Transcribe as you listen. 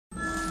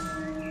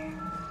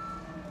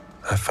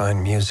I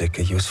find music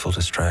a useful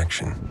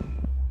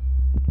distraction.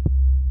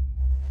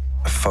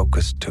 A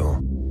focus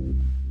tool.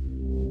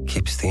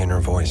 Keeps the inner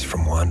voice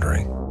from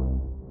wandering.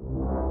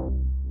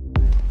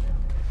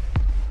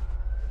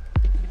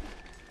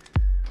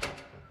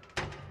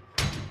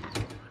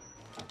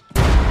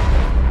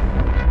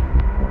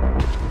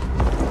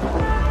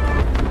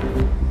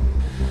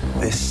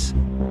 This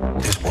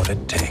is what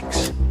it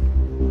takes.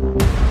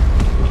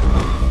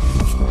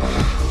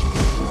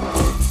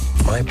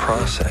 My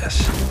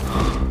process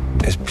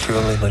is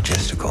purely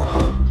logistical.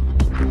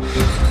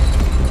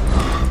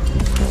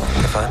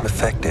 If I'm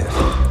effective,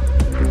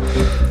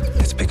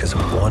 it's because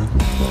of one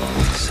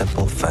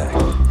simple fact.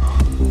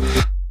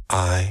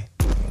 I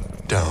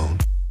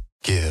don't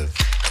give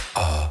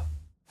a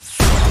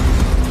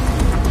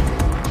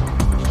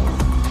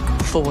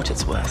For what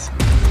it's worth,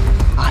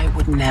 I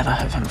would never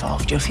have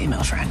involved your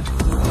female friend.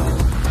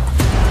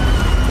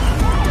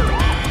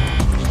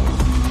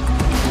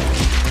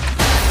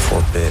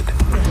 Forbid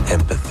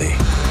empathy.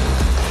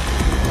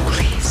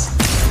 Please.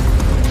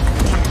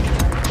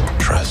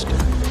 Trust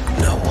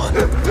no one.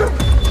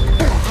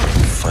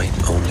 Fight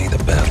only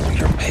the battle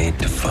you're paid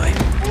to fight.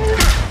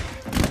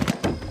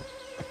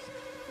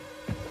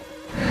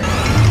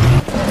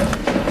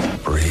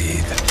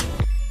 Breathe.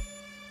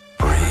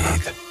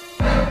 Breathe.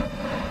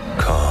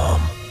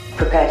 Calm.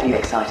 Prepare to be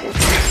excited.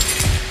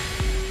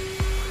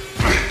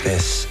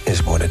 This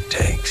is what it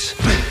takes.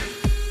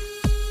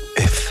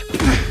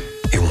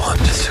 If you want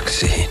to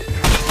succeed.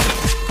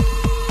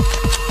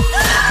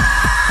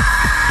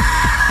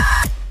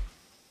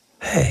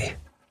 Hey.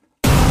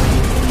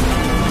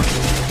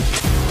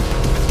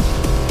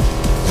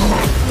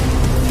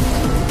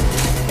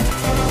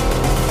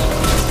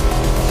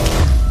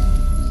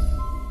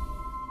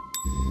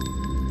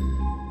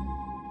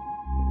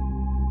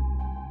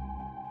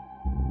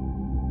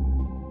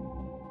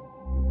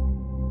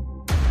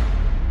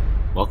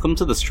 Welcome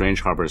to the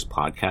Strange Harbors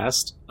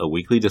podcast, a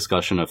weekly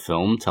discussion of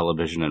film,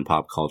 television, and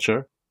pop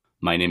culture.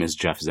 My name is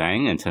Jeff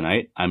Zhang, and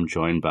tonight I'm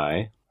joined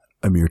by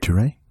Amir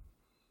Touré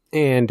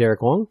and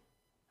Derek Wong.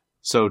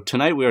 So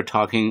tonight we are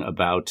talking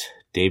about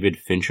David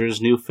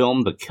Fincher's new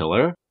film, The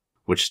Killer,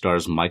 which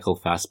stars Michael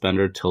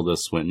Fassbender, Tilda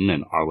Swinton,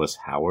 and Arliss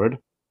Howard.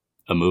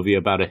 A movie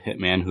about a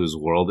hitman whose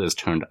world is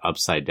turned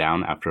upside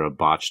down after a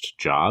botched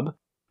job.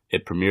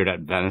 It premiered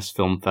at Venice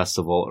Film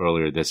Festival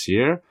earlier this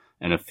year,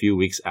 and a few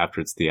weeks after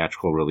its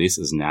theatrical release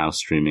is now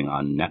streaming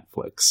on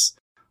Netflix.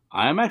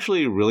 I'm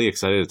actually really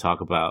excited to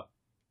talk about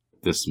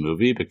this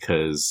movie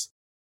because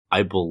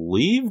I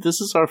believe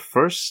this is our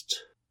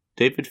first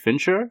David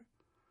Fincher.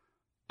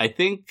 I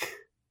think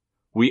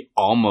we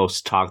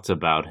almost talked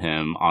about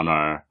him on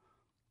our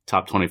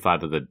top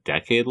 25 of the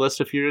decade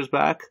list a few years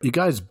back. You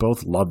guys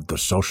both loved The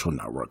Social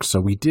Network, so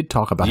we did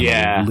talk about him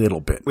a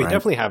little bit. We right?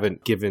 definitely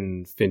haven't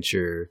given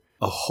Fincher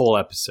a whole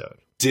episode.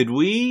 Did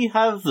we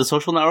have The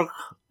Social Network,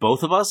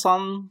 both of us,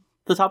 on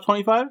the top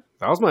 25?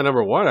 That was my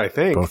number one, I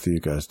think. Both of you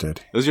guys did.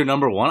 It was your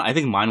number one? I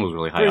think mine was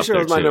really high Pretty up sure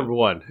there, it was my too. number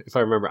one, if I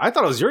remember. I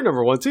thought it was your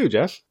number one, too,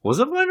 Jeff. Was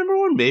it my number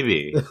one?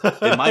 Maybe.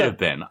 It might have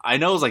been. I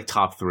know it was like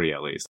top three,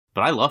 at least.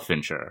 But I love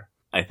Fincher.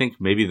 I think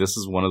maybe this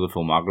is one of the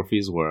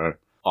filmographies where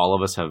all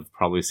of us have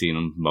probably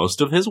seen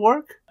most of his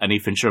work. Any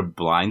Fincher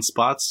blind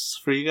spots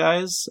for you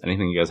guys?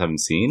 Anything you guys haven't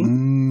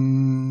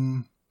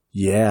seen?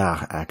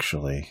 Yeah,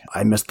 actually.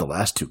 I missed the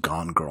last two,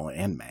 Gone Girl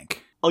and Mank.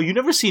 Oh, you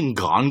never seen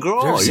Gone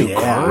Girl? Never Are seen you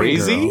Gone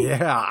crazy? Girl.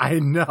 Yeah, I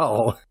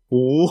know.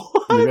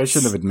 What? Maybe I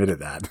shouldn't have admitted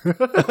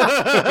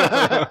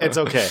that. It's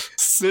okay.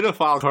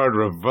 Cinephile card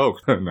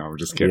revoked. No, I'm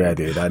just kidding. Yeah,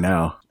 dude, I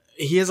know.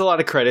 He has a lot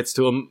of credits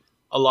to him,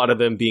 a lot of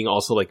them being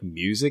also like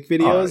music Oh,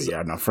 videos.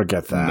 yeah, no,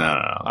 forget that.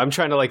 No. I'm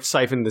trying to like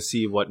siphon to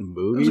see what There's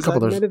movies a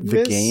couple. I There's might have The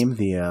missed. Game,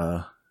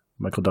 the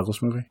Michael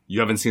Douglas movie. You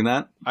haven't seen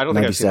that? I don't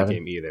think I've seen The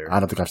 97? Game either. I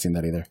don't think I've seen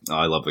that either. Oh,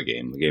 I love The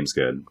Game. The Game's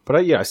good. But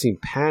I've seen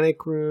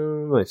Panic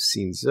Room, I've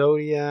seen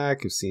Zodiac,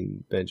 I've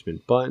seen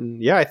Benjamin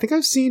Button. Yeah, I think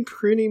I've seen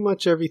pretty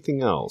much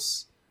everything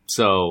else.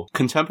 So,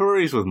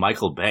 contemporaries with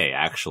Michael Bay,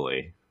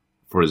 actually,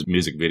 for his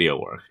music video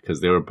work,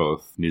 because they were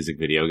both music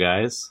video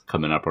guys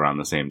coming up around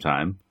the same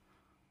time.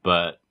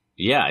 But,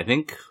 yeah, I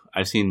think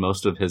I've seen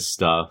most of his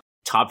stuff.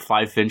 Top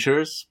 5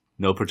 Finchers,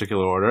 no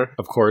particular order.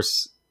 Of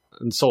course,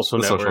 and Social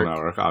The Network. Social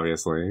Network,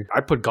 obviously.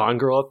 I put Gone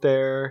Girl up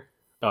there.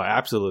 Oh,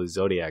 absolutely.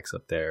 Zodiac's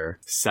up there.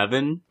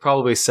 7,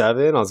 Probably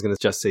 7. I was going to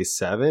just say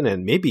 7.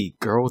 And maybe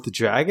Girl with the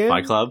Dragon.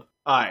 Fight Club.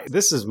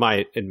 This is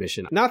my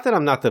admission. Not that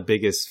I'm not the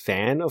biggest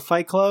fan of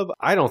Fight Club.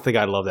 I don't think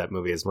I love that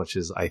movie as much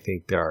as I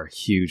think there are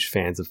huge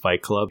fans of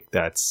Fight Club.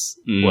 That's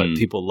what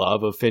people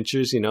love of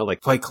Fincher's,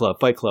 like Fight Club,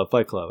 Fight Club,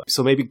 Fight Club.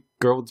 So maybe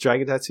Girl with the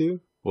Dragon Tattoo?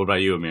 What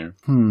about you, Amir?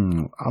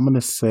 I'm going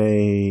to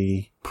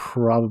say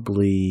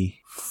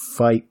probably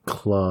Fight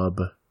Club,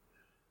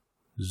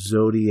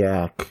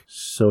 Zodiac,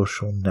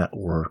 Social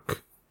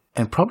Network,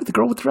 and probably The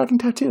Girl with the Dragon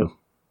Tattoo.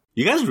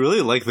 You guys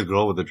really like The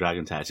Girl with the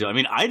Dragon Tattoo. I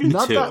mean, I do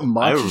Not too. that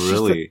much. I It's just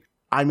really...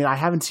 I mean, I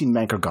haven't seen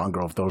Mank or Gone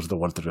Girl if those are the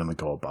ones that are going to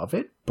go above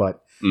it,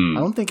 but I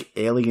don't think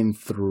Alien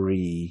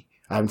 3,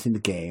 I haven't seen The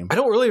Game. I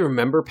don't really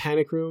remember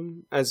Panic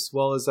Room as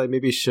well as I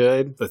maybe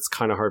should. That's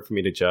kind of hard for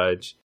me to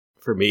judge.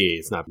 for me,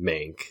 it's not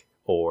Mank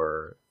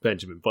or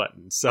Benjamin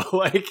Button. So,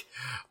 like,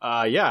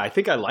 I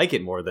think I like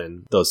it more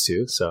than those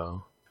two.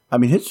 So, I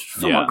mean, his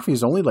filmography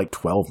is only like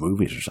 12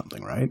 movies or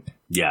something, right?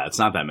 Yeah, it's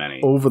not that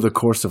many. Over the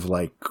course of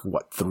like,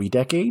 3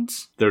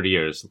 decades? 30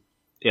 years.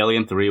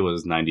 Alien 3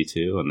 was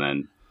 92, and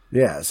then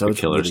so The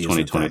Killer's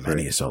really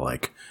 2023. So,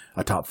 like,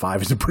 a top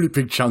 5 is a pretty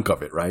big chunk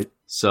of it, right?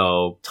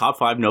 So, top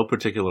 5, no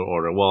particular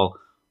order. Well,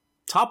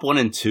 top 1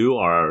 and 2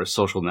 are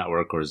Social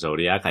Network or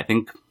Zodiac. I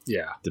think,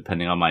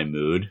 depending on my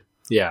mood,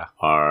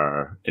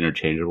 are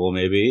interchangeable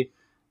maybe.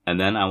 And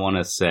then I want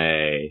to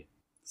say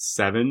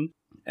 7.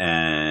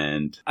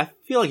 And I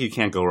feel like you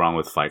can't go wrong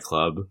with Fight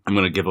Club. I'm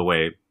going to give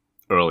away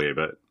early,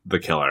 but The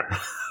Killer.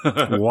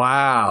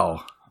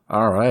 Wow.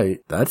 All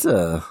right. That's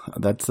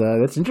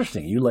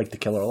interesting. You like The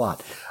Killer a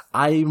lot.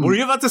 Were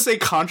you about to say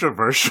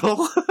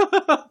controversial?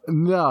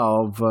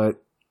 No,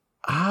 but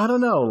I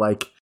don't know.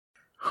 Like,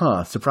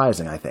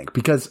 surprising, I think.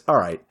 Because, all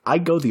right, I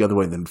go the other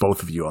way than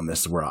both of you on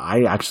this, where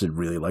I actually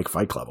really like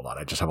Fight Club a lot.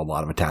 I just have a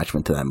lot of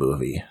attachment to that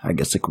movie. I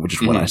guess, like, which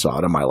is when I saw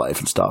it in my life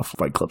and stuff.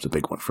 Kind Club's a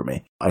big one for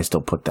me. I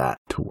still put that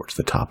towards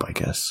the top, I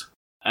guess.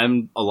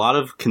 And a lot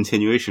of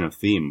continuation of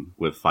theme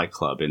with Fight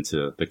Club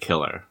into The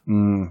Killer.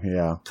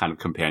 Yeah. Kind of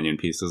companion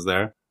pieces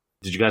there.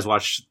 Did you guys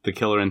watch The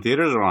Killer in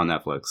theaters or on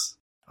Netflix?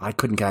 I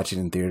couldn't catch it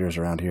in theaters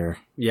around here.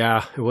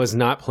 Yeah, it was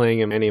not playing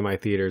in any of my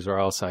theaters, or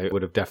else I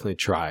would have definitely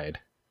tried.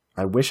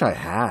 I wish I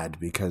had,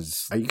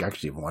 because I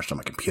actually even watched it on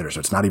my computer, so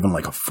it's not even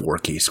like a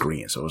 4K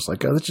screen. So it was like,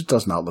 this just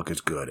does not look as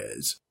good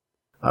as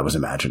I was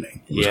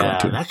imagining.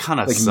 That kind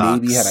of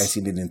sucks. Maybe had I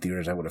seen it in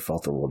theaters, I would have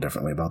felt a little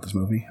differently about this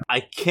movie.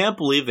 I can't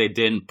believe they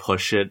didn't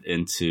push it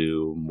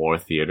into more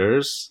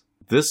theaters.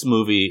 This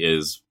movie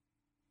is,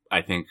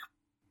 I think,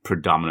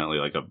 predominantly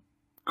like a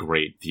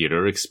great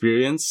theater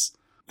experience.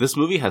 This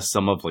movie has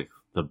some of like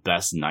the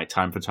best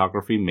nighttime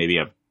photography maybe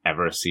I've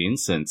ever seen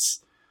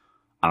since,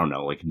 I don't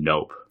know, like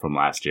Nope from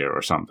last year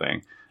or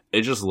something.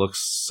 It just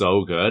looks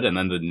so good. And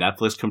then the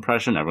Netflix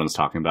compression, everyone's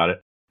talking about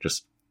it,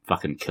 just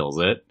fucking kills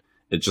it.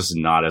 It's just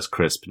not as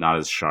crisp, not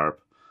as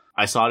sharp.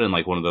 I saw it in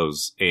like one of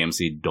those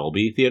AMC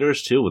Dolby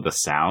theaters too with the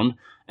sound.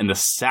 And the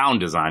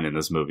sound design in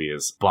this movie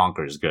is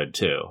bonkers good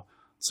too.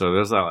 So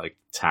there's that like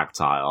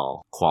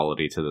tactile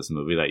quality to this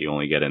movie that you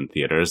only get in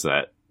theaters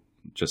that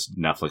just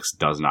Netflix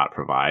does not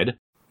provide.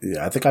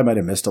 Yeah, I think I might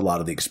have missed a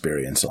lot of the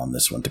experience on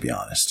this one, to be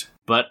honest.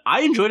 But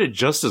I enjoyed it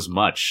just as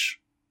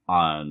much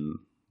on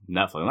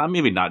Netflix.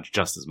 Maybe not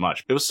just as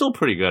much. It was still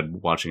pretty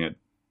good watching it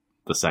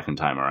the second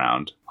time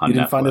around on Netflix. You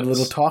didn't find it a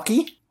little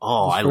talky?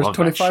 Oh, I love that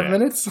 25 shit.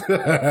 Minutes?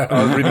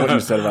 I was reading what you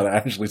said about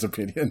Ashley's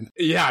opinion.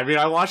 Yeah, I mean,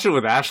 I watched it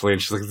with Ashley,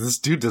 and she's like, this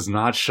dude does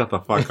not shut the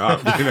fuck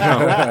up, you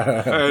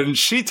know? And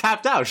she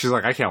tapped out. She's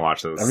like, I can't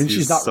watch this. I mean,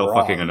 she's not so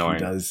wrong. fucking annoying.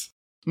 She does.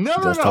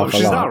 No,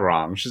 she's not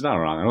wrong. She's not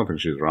wrong. I don't think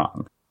she's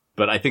wrong.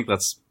 But I think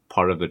that's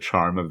part of the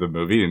charm of the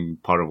movie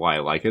and part of why I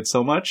like it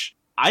so much.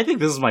 I think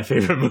this is my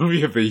favorite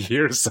movie of the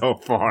year so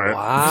far.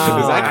 Wow.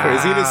 Is that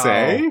crazy to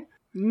say?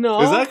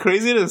 No. Is that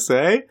crazy to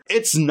say?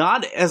 It's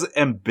not as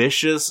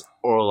ambitious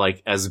or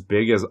like as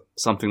big as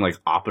something like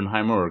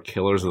Oppenheimer or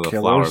Killers of the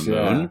Flower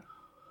Moon.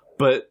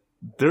 But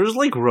there's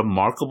like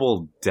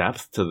remarkable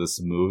depth to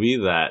this movie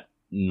that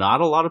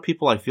not a lot of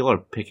people I feel are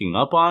picking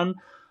up on.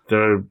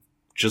 They're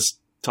just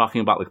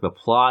talking about like the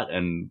plot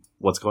and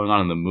what's going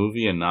on in the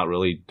movie and not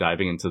really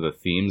diving into the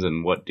themes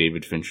and what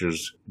David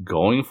Fincher's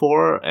going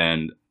for.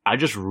 And I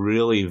just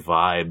really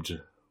vibed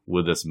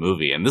with this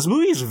movie. And this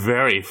movie is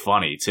very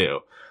funny too.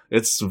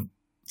 It's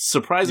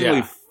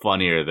surprisingly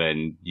funnier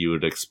than you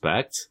would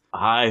expect.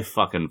 I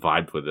fucking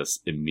vibed with this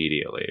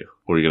immediately.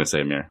 What were you going to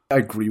say, Amir? I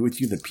agree with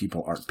you that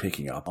people aren't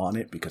picking up on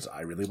it because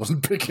I really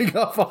wasn't picking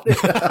up on it.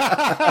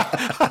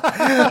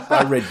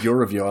 I read your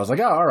review. I was like,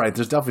 oh, all right,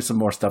 there's definitely some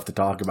more stuff to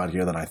talk about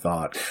here than I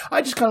thought.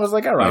 I just kind of was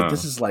like, all right,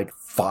 this is like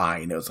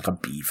fine. It was like a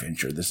B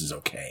Fincher. This is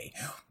okay.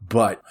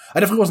 But I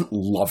definitely wasn't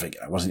loving it.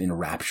 I wasn't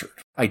enraptured.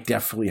 I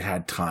definitely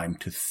had time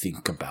to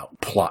think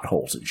about plot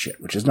holes and shit,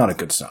 which is not a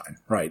good sign,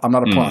 right? I'm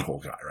not a plot hole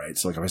guy, right?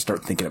 So like if I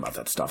start thinking about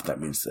that stuff, that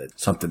means that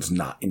something's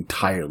not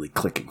entirely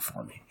clicking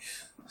for me.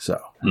 So,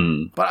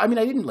 but I mean,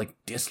 I didn't like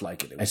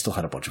dislike it. I still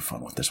had a bunch of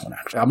fun with this one,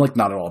 actually. I'm like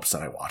not at all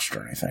upset I watched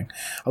or anything.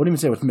 I wouldn't even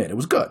say it was mid. It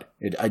was good.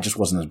 I just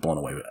wasn't as blown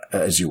away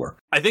as you were.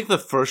 I think the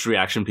first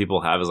reaction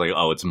people have is like,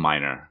 oh, it's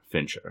minor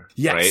Fincher.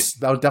 Yes, right?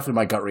 That was definitely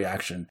my gut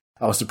reaction.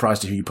 I was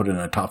surprised to hear you put it in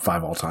a top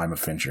 5 all time of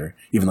Fincher,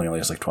 even though he only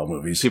has like 12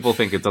 movies. People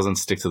think it doesn't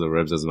stick to the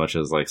ribs as much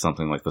as like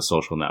something like The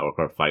Social Network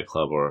or Fight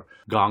Club or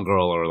Gone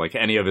Girl or like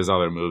any of his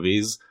other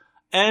movies.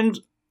 And,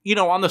 you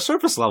know, on the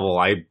surface level,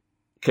 I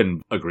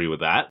can agree with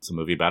that. It's a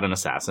movie about an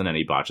assassin and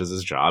he botches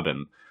his job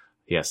and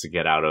he has to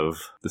get out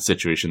of the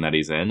situation that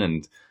he's in.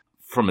 And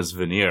from his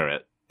veneer,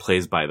 it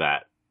plays by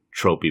that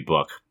tropey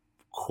book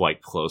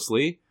quite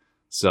closely.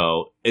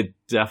 So it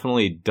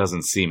definitely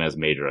doesn't seem as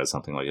major as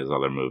something like his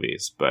other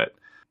movies. But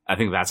I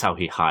think that's how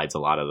he hides a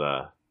lot of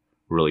the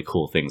really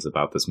cool things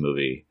about this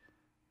movie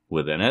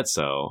within it.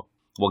 So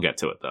we'll get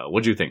to it, though.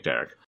 What do you think,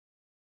 Derek?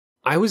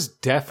 I was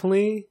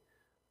definitely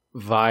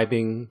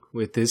vibing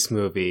with this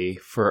movie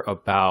for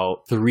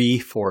about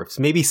 3/4,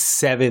 maybe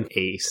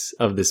 7/8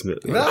 of this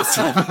movie.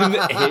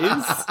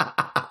 7/8?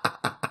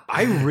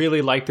 I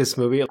really like this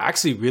movie. I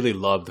actually really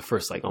love the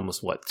first, like,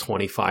 almost,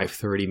 25,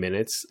 30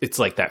 minutes. It's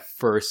like that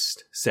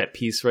first set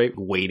piece, right?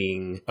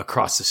 Waiting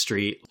across the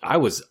street. I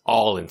was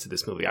all into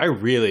this movie. I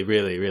really,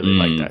 really, really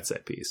like that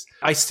set piece.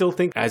 I still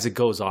think as it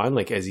goes on,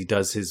 like, as he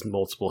does his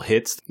multiple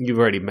hits, you've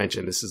already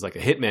mentioned this is like a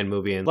hitman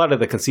movie. And a lot of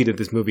the conceit of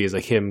this movie is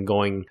like him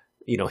going,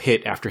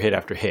 hit after hit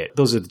after hit.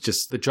 Those are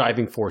just the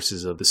driving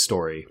forces of the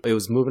story. It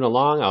was moving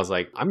along. I was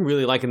like, I'm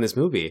really liking this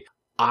movie.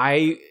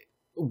 I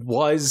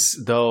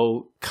was,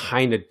 though,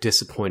 kind of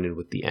disappointed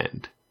with the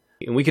end.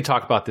 And we could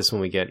talk about this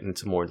when we get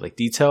into more like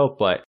detail,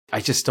 but I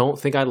just don't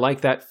think I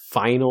like that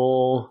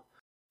final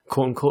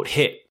quote unquote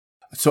hit.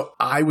 So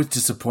I was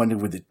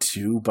disappointed with it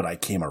too, but I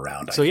came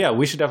around. So yeah,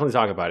 we should definitely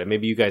talk about it.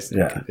 Maybe you guys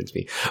can convince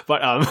me.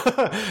 But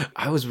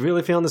I was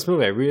really feeling this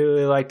movie. I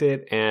really liked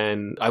it,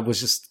 and I was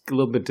just a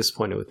little bit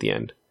disappointed with the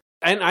end.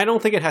 And I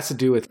don't think it has to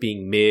do with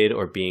being mid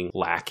or being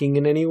lacking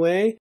in any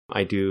way.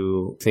 I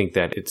do think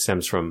that it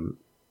stems from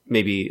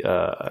maybe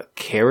a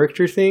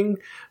character thing.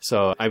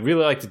 So I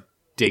really like to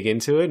dig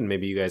into it, and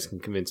maybe you guys can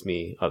convince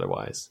me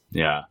otherwise.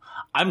 Yeah.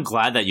 I'm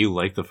glad that you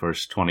like the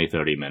first 20,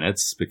 30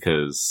 minutes,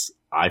 because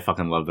I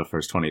fucking love the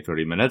first 20,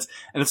 30 minutes.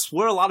 And it's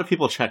where a lot of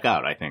people check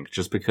out, I think,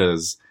 just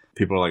because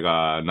people are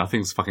like,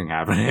 nothing's fucking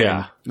happening.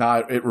 Yeah.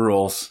 No, it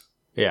rules.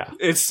 Yeah.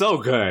 It's so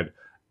good.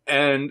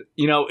 And,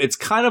 it's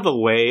kind of a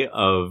way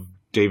of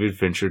David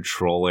Fincher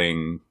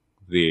trolling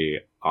the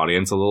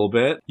audience a little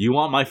bit. You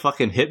want my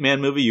fucking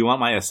hitman movie? You want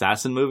my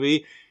assassin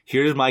movie?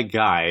 Here's my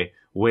guy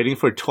waiting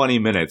for 20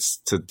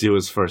 minutes to do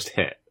his first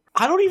hit.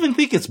 I don't even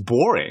think it's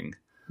boring.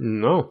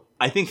 No.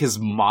 I think his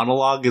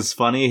monologue is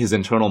funny, his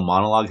internal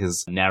monologue,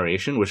 his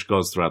narration, which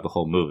goes throughout the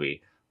whole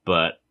movie.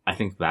 But I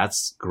think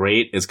that's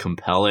great, is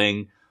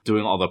compelling,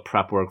 doing all the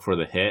prep work for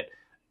the hit.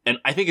 And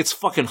I think it's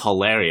fucking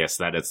hilarious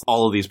that it's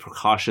all of these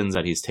precautions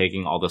that he's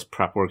taking, all this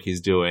prep work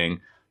he's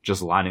doing,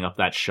 just lining up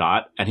that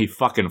shot, and he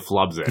fucking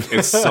flubs it.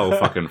 It's so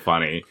fucking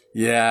funny.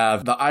 Yeah,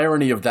 the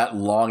irony of that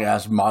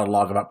long-ass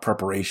monologue about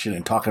preparation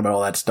and talking about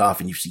all that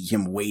stuff, and you see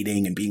him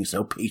waiting and being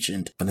so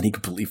patient, and then he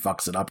completely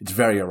fucks it up. It's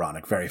very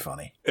ironic, very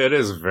funny. It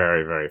is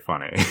very, very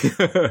funny.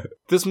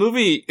 This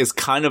movie is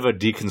kind of a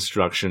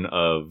deconstruction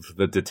of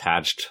the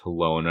detached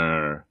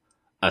loner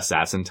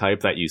assassin type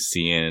that you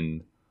see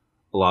in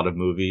a lot of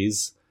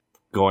movies,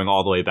 going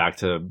all the way back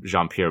to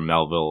Jean-Pierre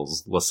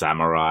Melville's Le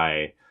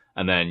Samurai.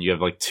 And then you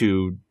have like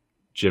two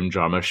Jim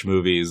Jarmusch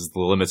movies,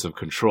 The Limits of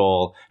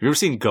Control. Have you ever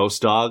seen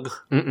Ghost Dog?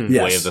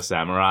 Yes. Way of the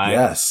Samurai?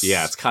 Yes.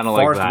 Yeah, it's kind of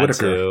like that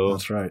Whitaker. too.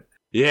 That's right.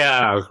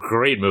 Yeah,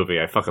 great movie.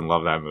 I fucking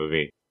love that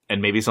movie.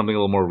 And maybe something a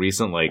little more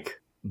recent like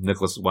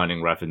Nicholas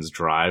Winding Refn's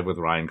Drive with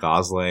Ryan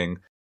Gosling.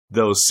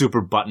 Those super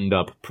buttoned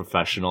up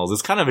professionals.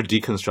 It's kind of a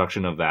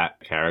deconstruction of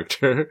that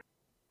character.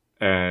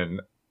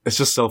 And it's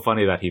just so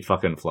funny that he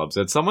fucking flubs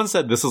it. Someone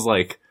said this is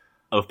like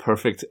a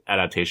perfect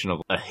adaptation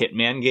of a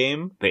Hitman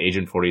game, the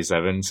Agent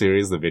 47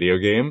 series, the video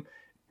game.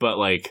 But,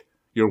 like,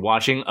 you're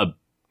watching a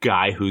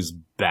guy who's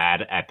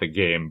bad at the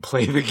game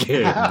play the game.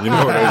 You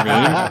know what I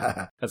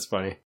mean? That's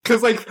funny.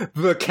 Because, like,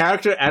 the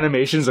character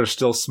animations are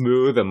still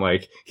smooth and,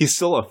 like, he's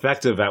still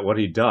effective at what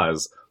he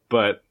does.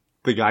 But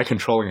the guy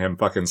controlling him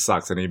fucking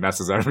sucks and he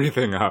messes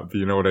everything up.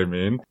 You know what I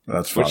mean?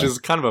 That's funny. Which is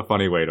kind of a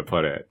funny way to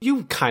put it.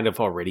 You kind of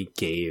already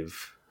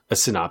gave a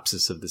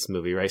synopsis of this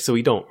movie, right? So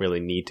we don't really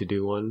need to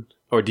do one.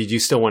 Or did you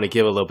still want to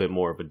give a little bit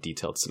more of a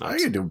detailed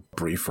synopsis? I could do a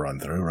brief run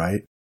through,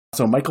 right?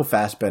 So Michael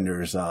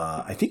Fassbender's,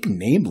 I think,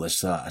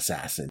 nameless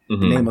assassin.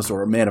 Mm-hmm. Nameless,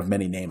 or a man of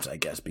many names, I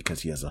guess,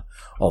 because he has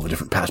all the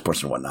different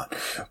passports and whatnot.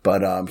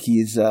 But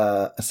he's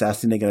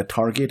assassinating a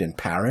target in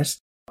Paris.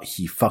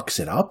 He fucks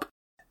it up.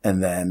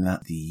 And then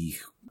the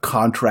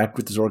contract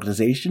with his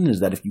organization is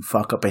that if you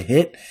fuck up a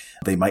hit,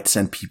 they might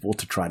send people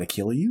to try to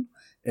kill you.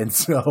 And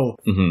so,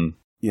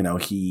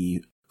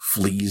 he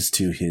flees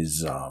to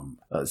his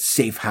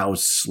safe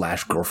house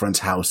 / girlfriend's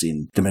house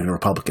in Dominican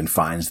Republic and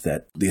finds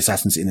that the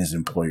assassins in his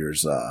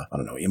employer's,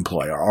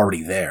 employ are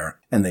already there.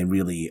 And they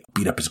really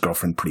beat up his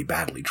girlfriend pretty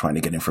badly trying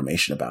to get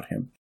information about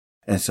him.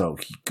 And so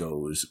he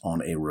goes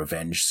on a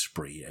revenge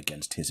spree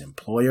against his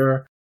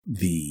employer,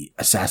 the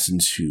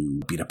assassins who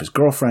beat up his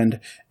girlfriend,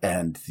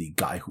 and the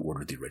guy who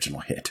ordered the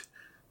original hit.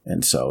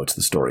 And so it's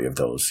the story of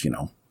those,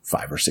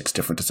 5 or 6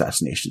 different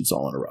assassinations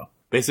all in a row.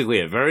 Basically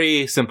a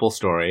very simple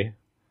story.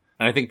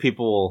 And I think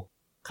people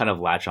kind of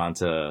latch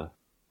onto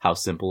how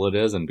simple it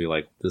is and be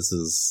like, this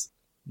is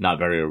not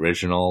very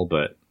original,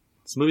 but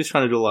this movie's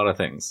trying to do a lot of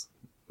things,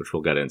 which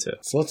we'll get into.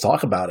 So let's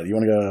talk about it. You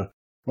want to go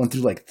run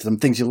through like some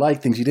things you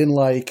like, things you didn't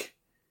like?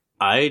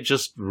 I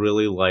just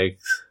really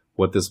liked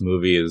what this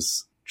movie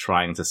is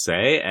trying to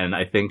say. And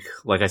I think,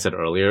 like I said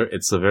earlier,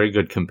 it's a very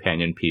good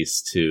companion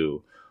piece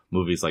to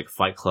movies like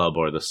Fight Club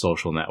or The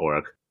Social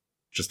Network.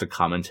 Just a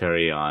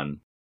commentary on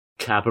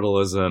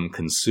capitalism,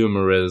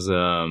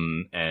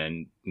 consumerism,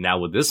 and now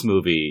with this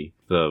movie,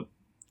 the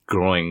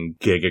growing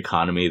gig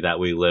economy that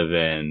we live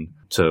in,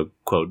 to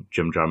quote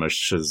Jim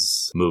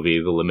Jarmusch's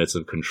movie, The Limits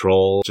of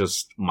Control.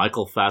 Just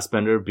Michael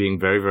Fassbender being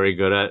very, very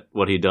good at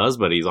what he does,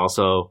 but he's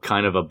also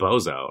kind of a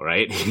bozo,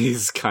 right?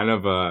 He's kind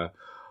of a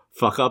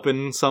fuck up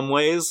in some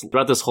ways.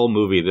 Throughout this whole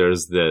movie,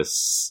 there's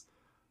this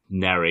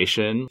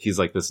narration. He's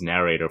like this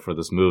narrator for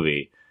this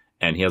movie,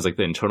 and he has like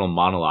the internal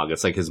monologue.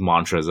 It's like his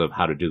mantras of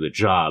how to do the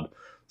job.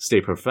 Stay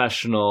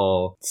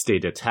professional, stay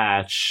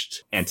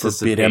detached,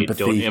 anticipate,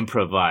 don't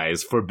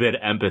improvise, forbid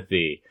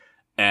empathy.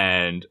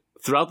 And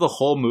throughout the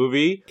whole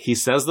movie, he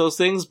says those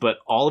things, but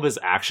all of his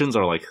actions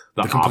are like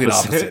the complete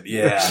opposite.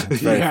 Yeah.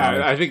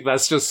 Yeah, I think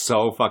that's just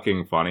so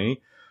fucking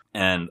funny.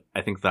 And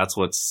I think that's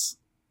what's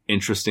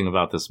interesting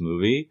about this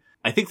movie.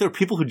 I think there are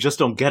people who just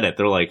don't get it.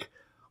 They're like,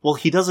 well,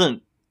 he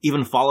doesn't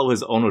even follow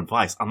his own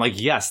advice. I'm like,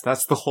 yes,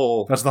 that's the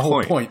whole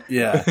point.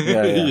 Yeah.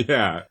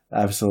 Yeah.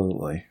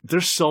 Absolutely.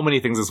 There's so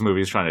many things this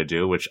movie is trying to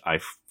do, which I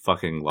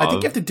fucking love. I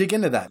think you have to dig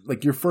into that.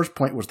 Like, your first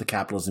point was the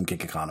capitalism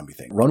gig economy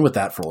thing. Run with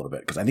that for a little bit,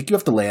 because I think you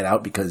have to lay it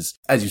out, because,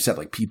 as you said,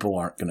 like, people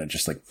aren't going to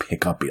just, like,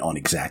 pick up on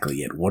exactly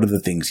it. What are the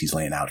things he's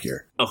laying out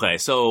here? Okay,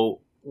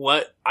 so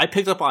what I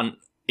picked up on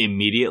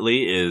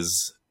immediately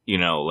is, you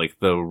know, like,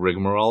 the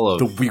rigmarole of...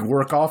 the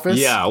WeWork office?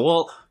 Yeah,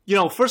 well... You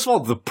know, first of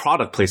all, the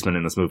product placement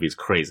in this movie is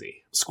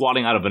crazy.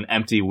 Squatting out of an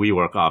empty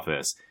WeWork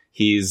office.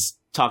 He's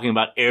talking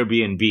about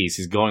Airbnbs.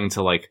 He's going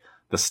to, like,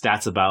 the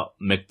stats about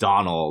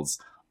McDonald's.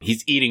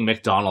 He's eating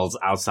McDonald's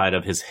outside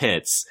of his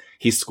hits.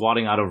 He's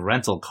squatting out of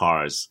rental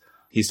cars.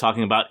 He's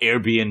talking about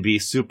Airbnb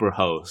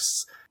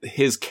superhosts.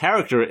 His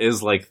character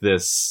is, like,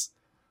 this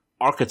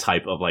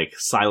archetype of, like,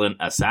 silent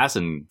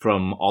assassin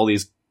from all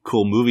these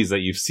cool movies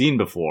that you've seen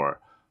before.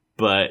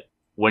 But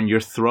when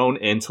you're thrown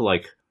into,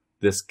 like,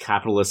 this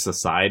capitalist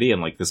society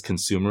and like this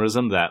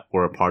consumerism that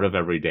we're a part of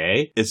every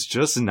day, it's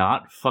just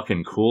not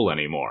fucking cool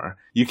anymore.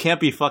 You can't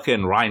be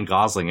fucking Ryan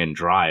Gosling and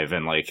Drive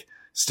and like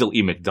still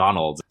eat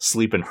McDonald's,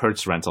 sleep in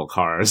Hertz rental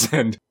cars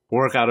and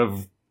work out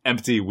of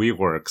empty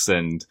WeWorks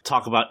and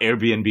talk about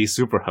Airbnb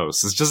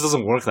superhosts. It just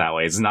doesn't work that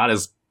way. It's not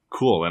as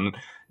cool. And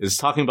it's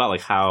talking about like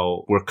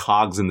how we're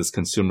cogs in this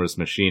consumerist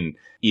machine.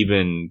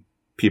 Even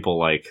people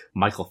like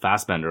Michael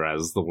Fassbender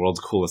as the world's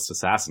coolest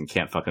assassin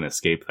can't fucking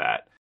escape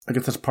that. I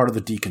guess that's part of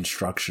the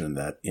deconstruction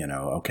that, you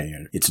know, okay,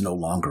 it's no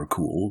longer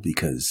cool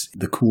because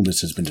the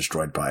coolness has been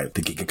destroyed by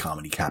the gig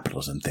economy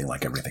capitalism thing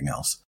like everything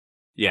else.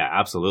 Yeah,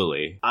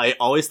 absolutely. I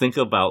always think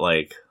about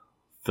like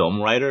film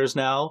writers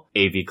now,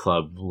 AV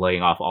Club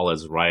laying off all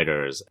its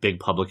writers, big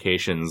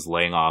publications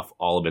laying off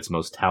all of its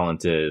most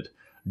talented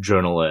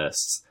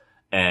journalists.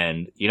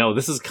 And, you know,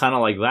 this is kind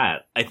of like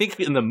that. I think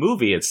in the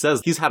movie, it says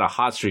he's had a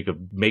hot streak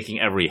of making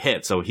every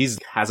hit. So he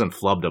hasn't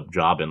flubbed a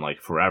job in, like,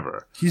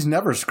 forever. He's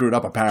never screwed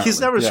up, apparently. He's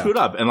never screwed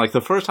up. And, like,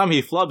 the first time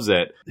he flubs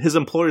it, his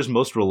employer's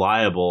most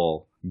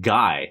reliable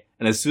guy.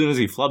 And as soon as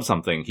he flubs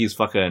something, he's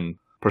fucking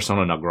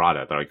persona non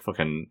grata. They're, like,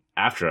 fucking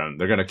after him.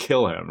 They're going to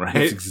kill him, right?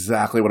 That's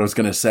exactly what I was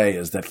going to say,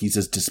 is that he's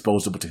as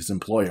disposable to his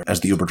employer as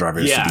the Uber driver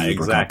is to the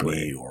Uber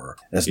company, or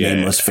as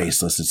nameless,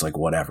 faceless. It's like,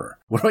 whatever.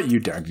 What about you,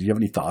 Derek? Do you have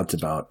any thoughts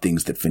about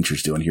things that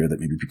Fincher's doing here that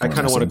maybe people I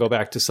kind of want to go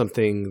back to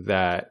something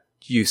that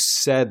you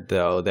said,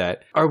 though,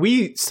 that are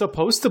we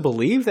supposed to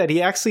believe that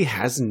he actually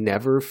has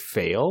never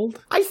failed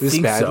this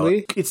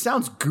badly? So. It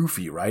sounds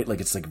goofy, right?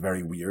 Like, it's like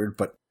very weird,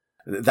 but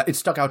it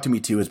stuck out to me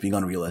too as being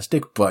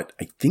unrealistic, but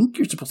I think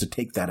you're supposed to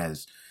take that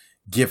as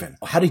given.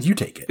 How did you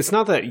take it? It's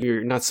not that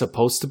you're not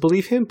supposed to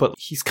believe him, but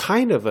he's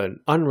kind of an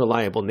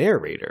unreliable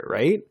narrator,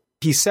 right?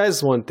 He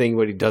says one thing,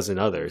 but he does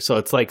another. So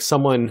it's like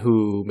someone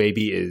who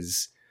maybe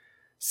is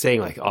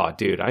saying like, oh,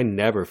 dude, I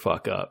never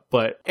fuck up.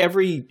 But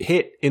every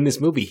hit in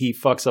this movie, he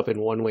fucks up in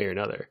one way or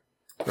another,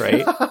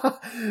 right?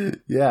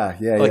 Yeah.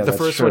 Like the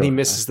first one, he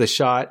misses the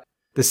shot.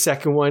 The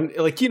second one,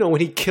 like, you know,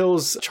 when he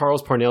kills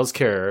Charles Parnell's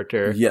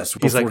character, yes,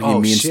 he's like,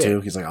 oh, shit. to.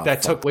 He's like, oh,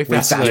 that took way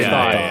faster than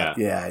I thought.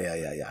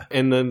 Yeah.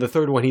 And then the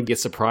third one, he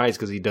gets surprised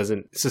because he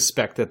doesn't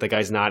suspect that the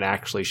guy's not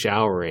actually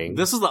showering.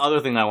 This is the other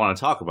thing I want to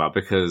talk about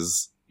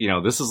because, you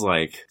know, this is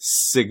like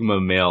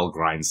Sigma male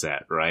grind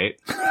set, right?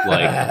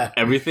 Like,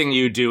 everything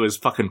you do is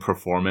fucking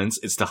performance.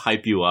 It's to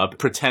hype you up.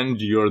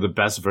 Pretend you're the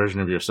best version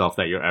of yourself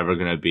that you're ever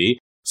going to be.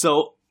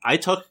 So I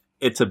took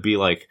it to be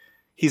like,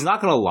 he's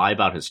not going to lie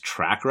about his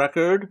track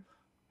record,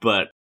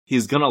 but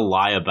he's going to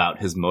lie about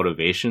his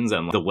motivations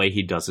and the way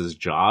he does his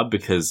job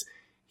because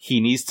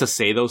he needs to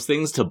say those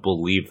things to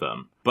believe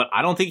them. But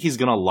I don't think he's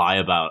going to lie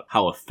about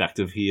how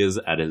effective he is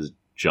at his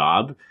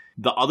job.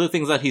 The other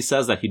things that he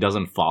says that he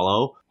doesn't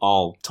follow,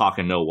 all talk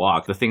and no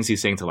walk, the things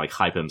he's saying to like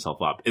hype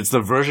himself up. It's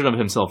the version of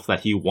himself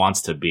that he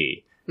wants to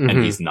be,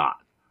 and he's not,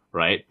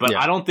 right? But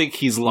I don't think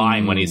he's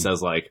lying when he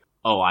says like,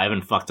 oh, I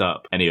haven't fucked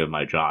up any of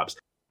my jobs.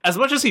 As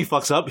much as he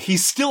fucks up,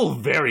 he's still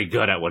very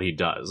good at what he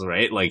does,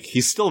 right? Like,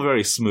 he's still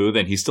very smooth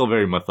and he's still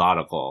very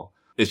methodical.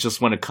 It's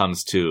just when it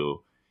comes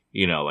to,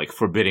 you know, like,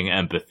 forbidding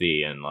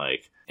empathy and,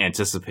 like,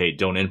 anticipate,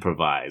 don't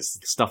improvise,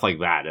 stuff like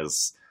that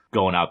is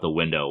going out the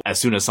window as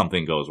soon as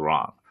something goes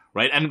wrong,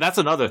 right? And that's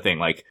another thing,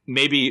 like,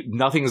 maybe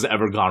nothing's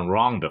ever gone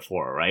wrong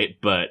before, right?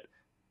 But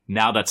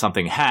now that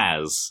something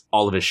has,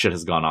 all of his shit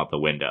has gone out the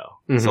window.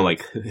 So,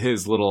 like,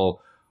 his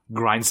little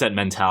grindset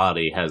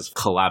mentality has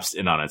collapsed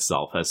in on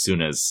itself as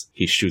soon as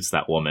he shoots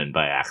that woman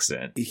by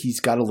accident. He's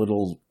got a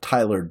little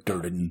Tyler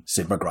Durden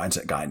Sigma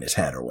grindset guy in his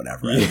head or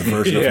whatever. Right? The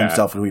version of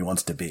himself who he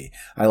wants to be.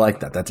 I like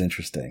that. That's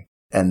interesting.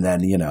 And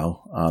then,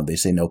 they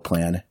say no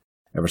plan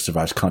ever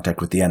survives contact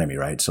with the enemy,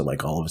 right? So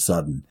like all of a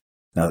sudden,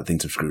 now that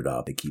things have screwed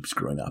up, they keep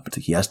screwing up. It's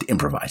like he has to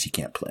improvise. He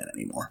can't plan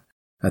anymore.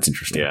 That's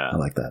interesting. Yeah. I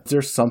like that. Is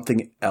there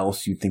something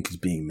else you think is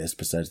being missed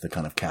besides the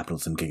kind of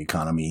capitalism gig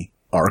economy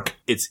arc?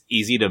 It's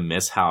easy to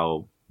miss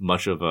how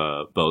much of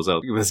a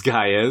bozo this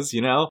guy is,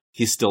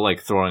 He's still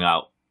like throwing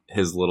out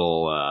his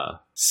little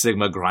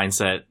Sigma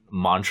grindset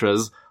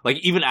mantras. Like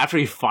even after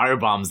he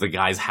firebombs the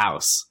guy's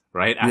house,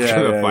 right?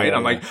 After the fight,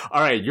 I'm like, all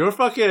right, your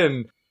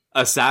fucking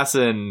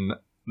assassin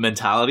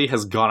mentality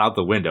has gone out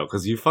the window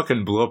because you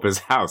fucking blew up his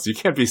house. You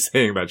can't be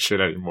saying that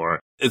shit anymore.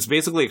 It's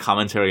basically a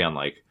commentary on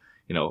like,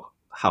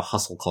 how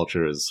hustle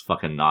culture is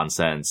fucking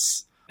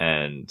nonsense.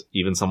 And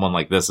even someone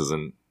like this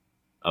isn't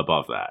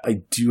above that.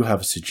 I do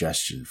have a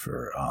suggestion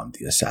for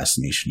the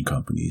assassination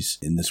companies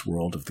in this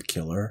world of the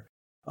killer.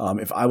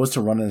 If I was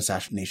to run an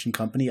assassination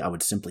company, I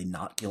would simply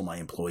not kill my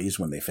employees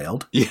when they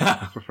failed.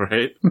 Yeah,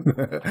 right?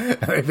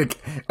 I think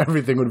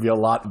everything would be a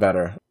lot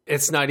better.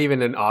 It's not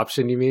even an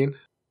option, you mean?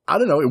 I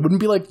don't know. It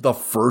wouldn't be like the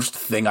first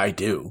thing I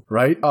do,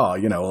 right? Oh,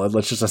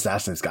 let's just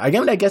assassinate this guy.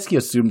 I guess he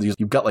assumed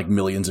you've got like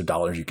millions of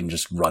dollars you can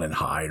just run and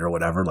hide or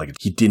whatever. Like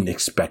he didn't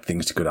expect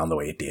things to go down the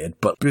way it did.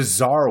 But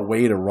bizarre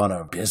way to run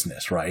a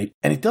business, right?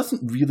 And it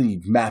doesn't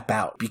really map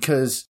out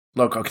because,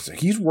 look, okay, so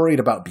he's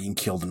worried about being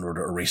killed in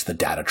order to erase the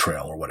data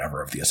trail or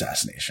whatever of the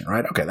assassination,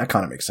 right? Okay, that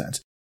kind of makes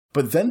sense.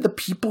 But then the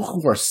people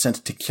who are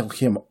sent to kill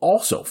him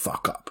also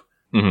fuck up,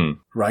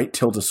 right?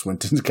 Tilda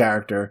Swinton's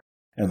character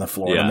and the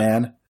Florida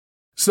man.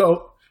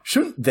 So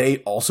shouldn't they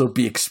also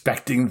be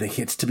expecting the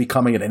hits to be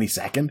coming at any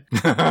second?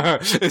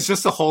 It's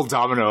just a whole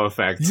domino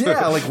effect.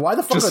 Yeah, like why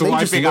the fuck just are they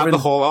wiping out the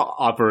whole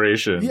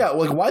operation? Yeah,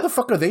 like why the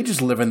fuck are they just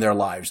living their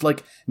lives?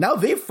 Like now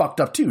they've fucked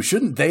up too.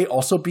 Shouldn't they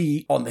also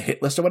be on the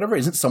hit list or whatever?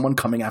 Isn't someone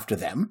coming after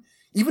them?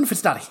 Even if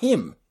it's not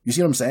him. You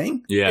see what I'm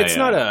saying? Yeah, it's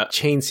not a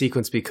chain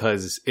sequence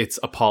because it's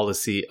a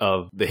policy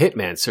of the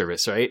hitman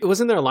service, right? It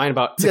wasn't there a line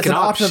about it's an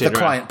option that the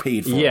client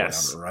paid for,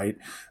 yes, whatever, right?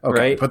 Okay,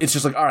 right? But it's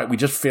just like, all right, we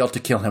just failed to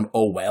kill him.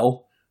 Oh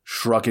well.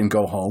 Shrug and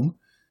go home.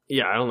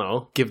 Yeah, I don't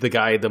know. Give the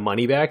guy the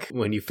money back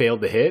when you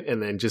failed the hit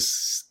and then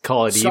just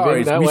call it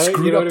even that way. We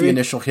screwed up the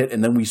initial hit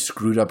and then we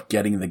screwed up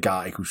getting the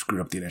guy who screwed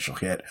up the initial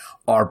hit.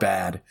 Our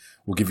bad.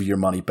 We'll give you your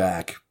money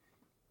back.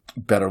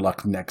 Better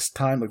luck next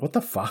time. Like, what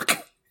the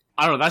fuck?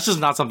 I don't know. That's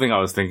just not something I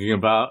was thinking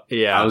about.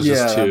 Yeah. I was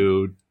just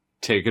too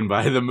taken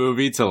by the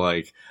movie to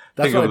like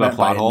That's think what of I the meant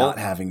plot by hole. not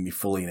having me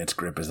fully in its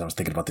grip as I was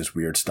thinking about this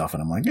weird stuff.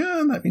 And I'm like,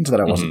 that means that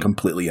I wasn't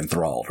completely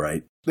enthralled,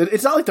 right?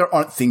 It's not like there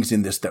aren't things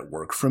in this that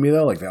work for me,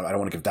 though. Like, I don't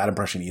want to give that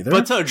impression either.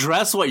 But to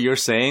address what you're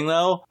saying,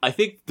 though, I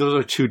think those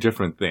are two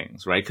different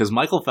things, right? Because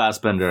Michael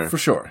Fassbender, for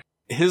sure,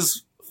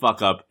 his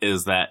fuck up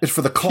is that it's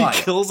for the client.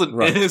 He kills an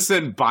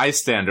innocent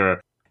bystander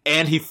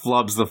and he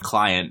flubs the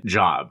client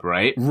job,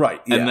 right?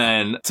 Right, yeah. And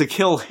then to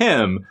kill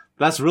him,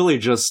 that's really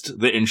just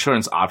the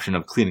insurance option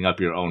of cleaning up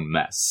your own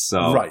mess.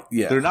 So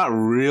they're not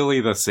really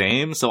the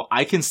same. So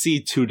I can see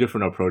two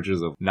different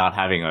approaches of not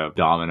having a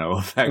domino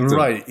effect.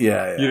 Right,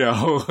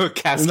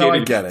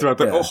 cascading throughout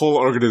the whole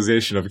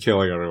organization of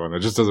killing everyone. It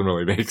just doesn't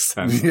really make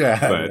sense.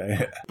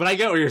 But I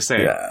get what you're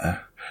saying. Yeah.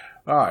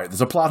 All right, there's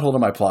a plot hole to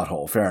my plot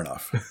hole. Fair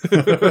enough.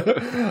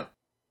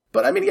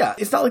 But I mean,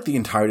 it's not like the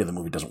entirety of the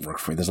movie doesn't work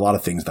for me. There's a lot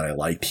of things that I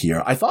liked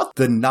here. I thought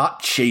the not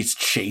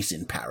chase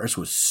in Paris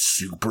was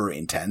super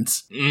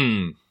intense.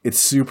 It's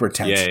super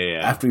tense. Yeah.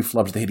 After he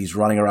flubs the hit, he's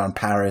running around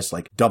Paris,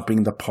 like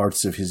dumping the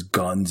parts of his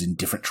guns in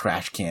different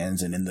trash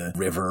cans and in the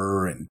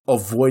river and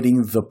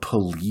avoiding the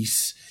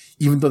police.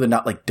 Even though they're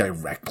not like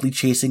directly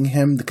chasing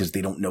him because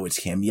they don't know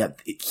it's him yet.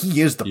 He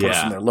is the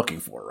person they're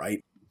looking for,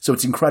 right? So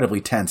it's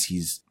incredibly tense.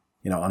 He's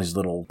on his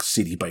little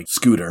city bike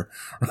scooter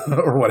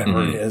or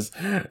whatever it is,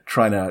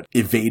 trying to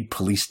evade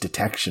police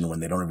detection when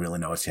they don't really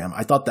know it's him.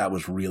 I thought that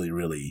was really,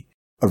 really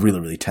a really,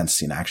 really tense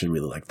scene. I actually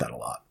really liked that a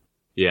lot.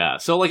 Yeah.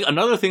 So like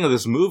another thing of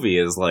this movie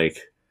is like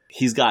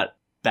he's got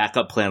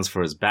backup plans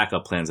for his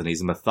backup plans and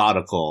he's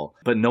methodical,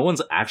 but no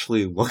one's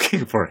actually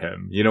looking for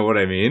him. You know what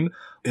I mean?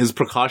 His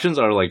precautions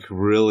are like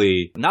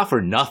really not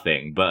for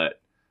nothing, but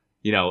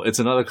it's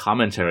another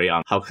commentary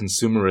on how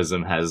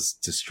consumerism has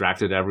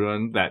distracted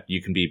everyone, that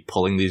you can be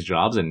pulling these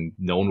jobs and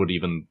no one would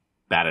even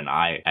bat an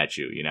eye at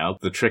you,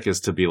 The trick is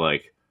to be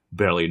like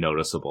barely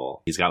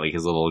noticeable. He's got like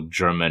his little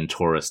German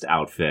tourist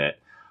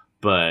outfit,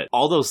 but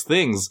all those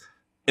things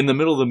in the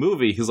middle of the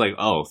movie, he's like,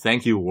 oh,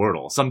 thank you,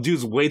 Wordle. Some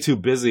dude's way too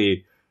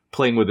busy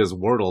playing with his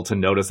Wordle to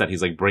notice that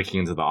he's like breaking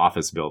into the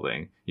office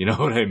building. You know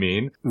what I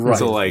mean? Right.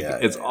 So like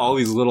it's all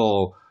these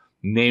little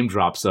name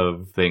drops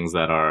of things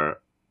that are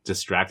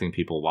distracting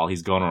people while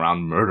he's going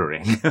around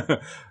murdering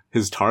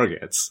his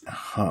targets.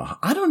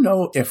 I don't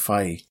know if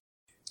I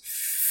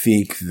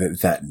think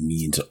that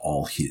means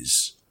all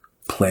his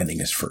planning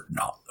this for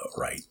not, though,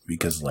 right?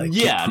 Because, like,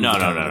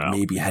 no.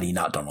 Maybe had he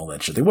not done all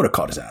that shit, they would have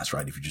caught his ass,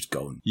 right? If you just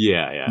go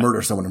and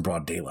murder someone in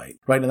broad daylight,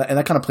 right? And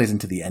that kind of plays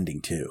into the ending,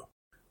 too,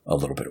 a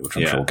little bit, which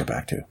I'm sure we'll get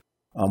back to.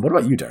 What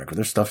about you, Derek? Were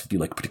there stuff that you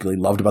like particularly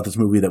loved about this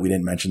movie that we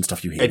didn't mention,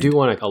 stuff you hated? I do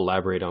want to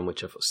elaborate on what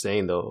Jeff was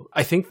saying, though.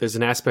 I think there's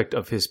an aspect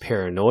of his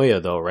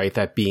paranoia, though, right?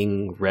 That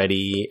being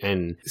ready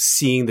and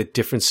seeing the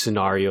different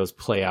scenarios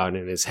play out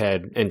in his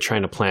head and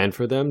trying to plan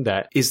for them,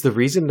 that is the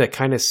reason that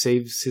kind of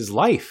saves his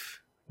life.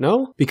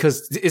 No?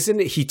 Because isn't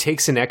it he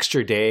takes an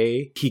extra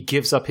day, he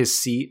gives up his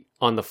seat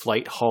on the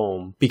flight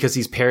home because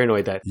he's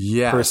paranoid that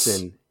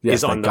person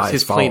is on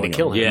his plane to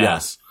kill him.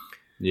 Yes.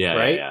 Yeah,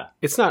 right? Yeah.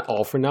 It's not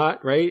all for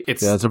naught, right?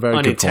 It's that's a very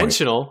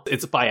unintentional.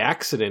 It's by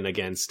accident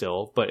again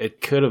still, but it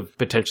could have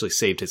potentially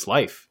saved his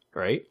life,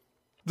 right?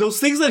 Those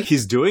things that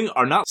he's doing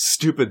are not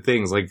stupid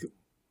things, like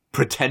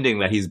pretending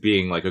that he's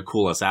being like a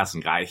cool assassin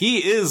guy. He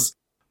is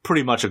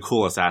pretty much a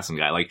cool assassin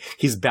guy. Like,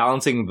 he's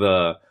balancing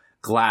the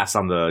glass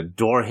on the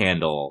door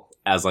handle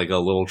as like a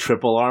little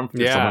triple arm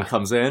if someone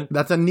comes in.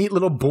 That's a neat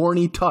little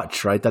Borny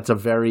touch, right? That's a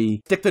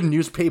very stick the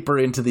newspaper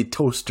into the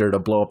toaster to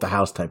blow up the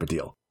house type of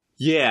deal.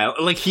 Yeah,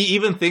 like he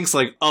even thinks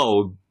like,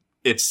 oh,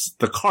 it's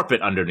the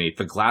carpet underneath.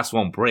 The glass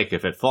won't break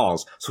if it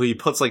falls. So he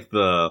puts like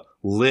the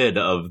lid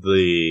of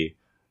the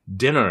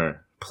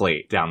dinner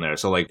plate down there.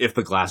 So like if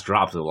the glass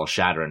drops, it will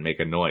shatter and make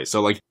a noise.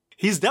 So like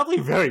he's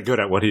definitely very good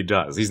at what he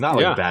does. He's not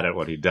like bad at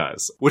what he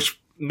does, which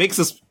makes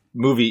this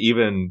movie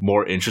even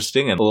more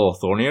interesting and a little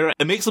thornier.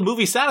 It makes the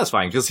movie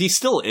satisfying because he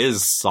still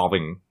is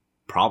solving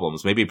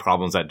problems, maybe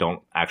problems that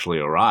don't actually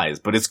arise,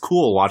 but it's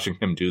cool watching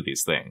him do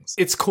these things.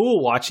 It's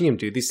cool watching him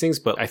do these things,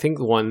 but I think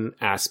one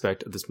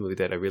aspect of this movie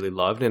that I really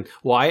loved and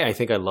why I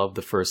think I love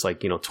the first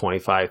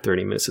 25,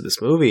 30 minutes of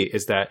this movie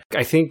is that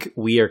I think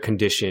we are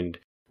conditioned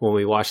when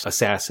we watch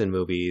assassin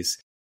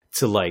movies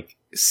to like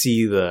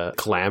see the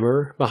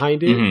glamour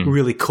behind it.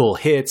 Really cool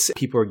hits.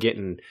 People are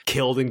getting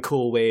killed in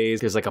cool ways.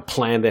 There's like a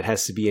plan that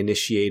has to be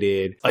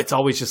initiated. It's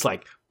always just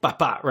like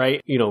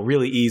right?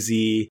 Really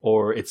easy,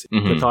 or it's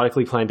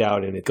methodically planned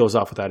out and it goes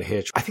off without a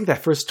hitch. I think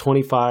that first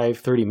 25,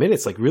 30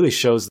 minutes really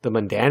shows the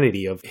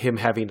mundanity of him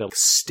having to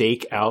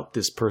stake out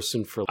this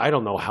person for I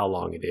don't know how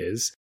long it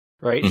is.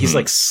 Right? He's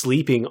like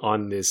sleeping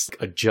on this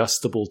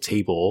adjustable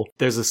table.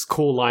 There's this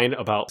cool line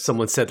about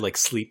someone said like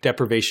sleep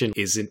deprivation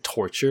isn't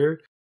torture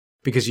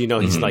because,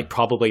 he's like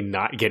probably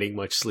not getting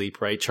much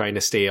sleep, right? Trying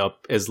to stay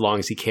up as long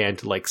as he can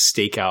to like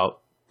stake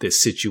out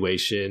this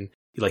situation.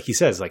 Like he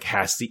says, like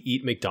has to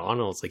eat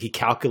McDonald's. Like he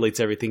calculates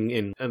everything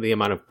in the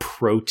amount of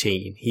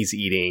protein he's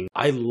eating.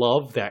 I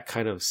love that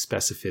kind of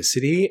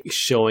specificity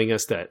showing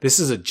us that this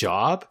is a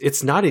job.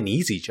 It's not an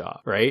easy job,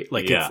 right?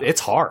 Like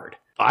it's hard.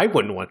 I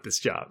wouldn't want this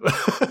job.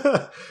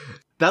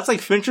 That's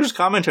like Fincher's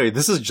commentary.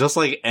 This is just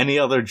like any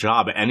other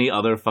job, any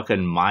other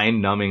fucking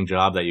mind-numbing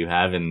job that you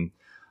have in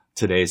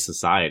today's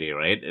society,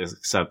 right?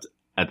 Except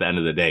at the end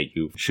of the day,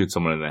 you shoot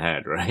someone in the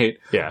head, right?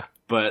 Yeah.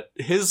 But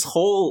his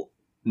whole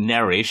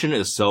narration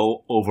is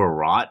so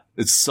overwrought.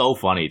 It's so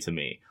funny to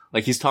me.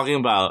 Like he's talking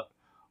about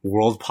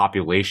world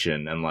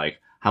population and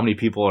like how many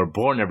people are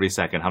born every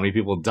second, how many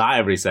people die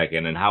every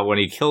second, and how when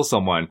he kills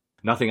someone,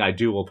 nothing I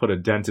do will put a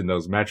dent in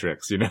those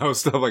metrics,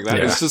 stuff like that.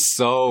 Yeah. It's just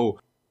so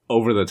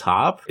over the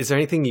top. Is there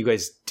anything you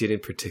guys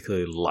didn't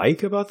particularly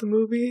like about the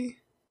movie?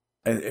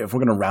 If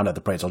we're going to round out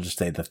the praise, I'll just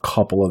say the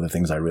couple of the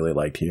things I really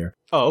liked here.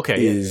 Oh,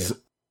 okay. Is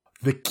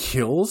the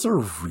kills are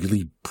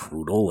really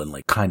brutal and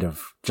like kind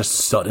of just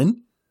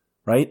sudden,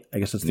 right? I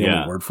guess that's the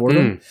only word for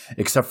them,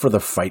 except for the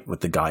fight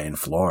with the guy in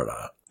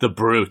Florida. The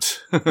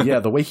brute. Yeah,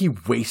 the way he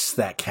wastes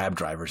that cab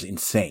driver is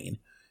insane.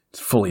 It's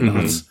fully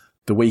nuts.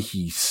 The way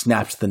he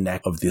snaps the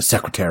neck of the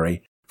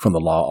secretary from the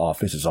law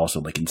office is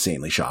also like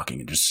insanely shocking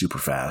and just super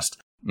fast.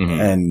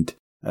 And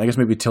I guess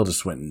maybe Tilda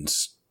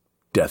Swinton's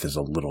death is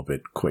a little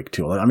bit quick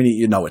too. I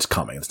mean, it's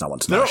coming. It's not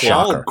a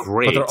shocker. All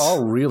great, but they're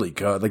all really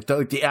good. Like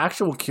the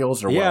actual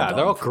kills are well done.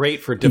 They're all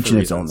great for different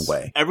reasons. Each in its own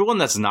way. Everyone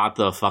that's not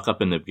the fuck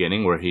up in the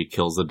beginning where he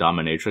kills the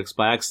dominatrix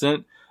by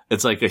accident,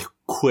 it's like a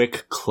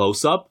quick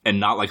close up and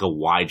not like a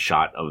wide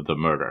shot of the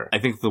murder. I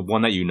think the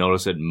one that you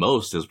notice it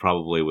most is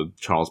probably with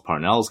Charles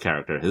Parnell's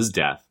character, his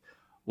death,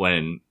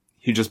 when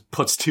he just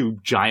puts two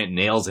giant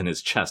nails in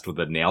his chest with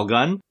a nail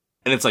gun,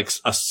 and it's like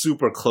a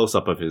super close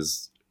up of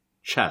his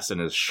chest and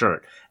his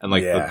shirt, and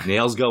like the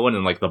nails going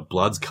and like the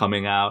blood's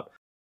coming out,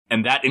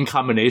 and that in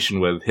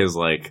combination with his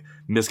like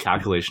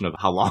miscalculation of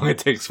how long it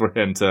takes for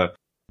him to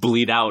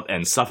bleed out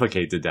and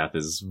suffocate to death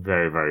is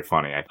very, very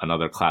funny.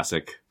 Another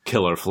classic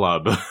killer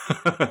flub.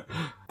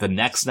 The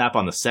neck snap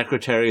on the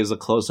secretary is a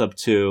close up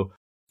too.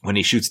 When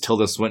he shoots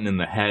Tilda Swinton in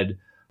the head,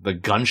 the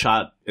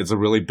gunshot is a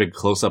really big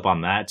close up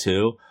on that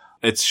too.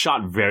 It's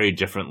shot very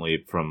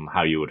differently from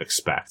how you would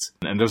expect,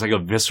 and there's like a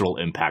visceral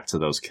impact to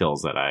those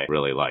kills that I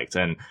really liked.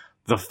 And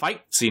the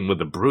fight scene with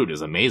the Brute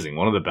is amazing.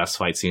 One of the best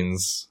fight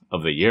scenes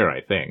of the year,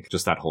 I think.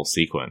 Just that whole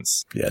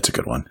sequence. Yeah, it's a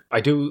good one. I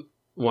do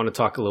want to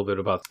talk a little bit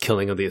about the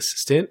killing of the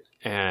assistant.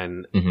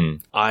 And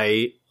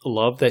I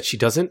love that she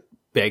doesn't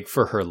beg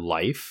for her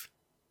life.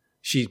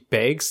 She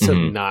begs to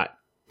not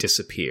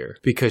disappear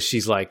because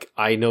she's like,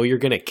 I know you're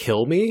going to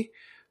kill me,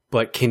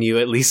 but can you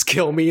at least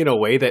kill me in a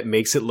way that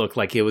makes it look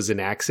like it was an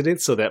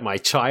accident so that my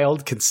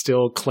child can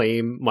still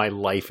claim my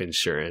life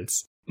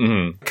insurance?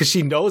 Because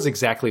she knows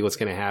exactly what's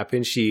going to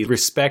happen. She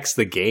respects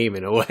the game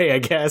in a way, I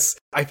guess.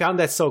 I found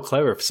that so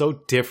clever,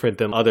 so different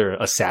than other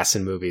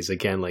assassin movies.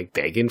 Again, like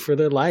begging for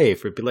their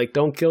life or be like,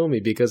 don't kill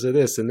me because of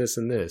this and this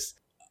and this.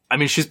 I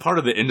mean, she's part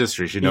of the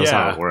industry. She knows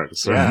how it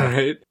works,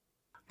 right?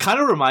 Kind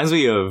of reminds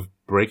me of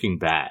Breaking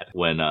Bad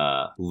when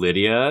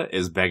Lydia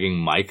is begging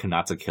Mike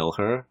not to kill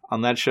her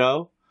on that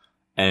show.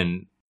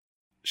 And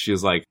she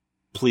was like,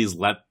 please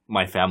let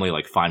my family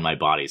like find my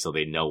body so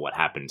they know what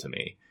happened to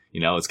me.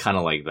 You know, it's kind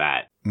of like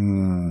that.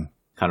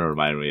 Kind of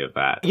reminded me of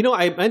that. You know,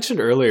 I mentioned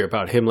earlier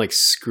about him like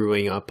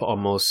screwing up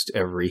almost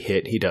every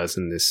hit he does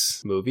in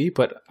this movie,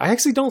 but I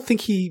actually don't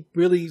think he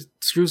really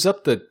screws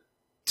up the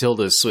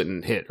Tilda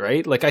Swinton hit,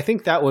 right? Like, I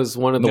think that was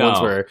one of the ones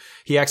where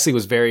he actually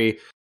was very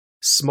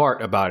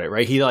smart about it,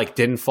 right? He like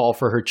didn't fall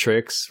for her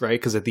tricks, right?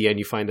 Because at the end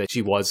you find that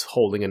she was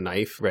holding a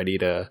knife ready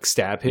to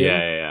stab him.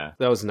 Yeah.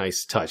 That was a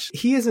nice touch.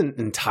 He isn't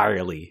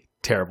entirely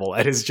terrible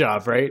at his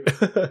job, right?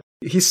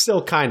 He's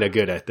still kind of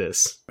good at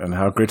this. And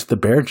how great's the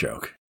bear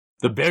joke?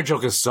 The bear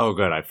joke is so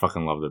good. I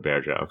fucking love the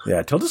bear joke.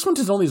 Yeah, Tilda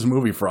Swinton's only this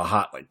movie for a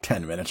hot like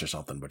 10 minutes or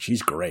something, but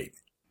she's great.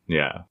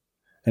 Yeah.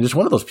 And just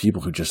one of those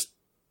people who just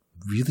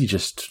really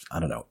just, I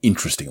don't know,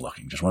 interesting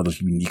looking. Just one of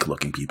those unique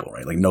looking people,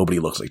 right? Like nobody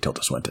looks like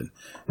Tilda Swinton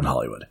in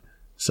Hollywood.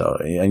 So,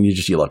 and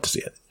you love to see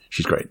it.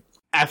 She's great.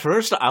 At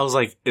first, I was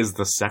like, is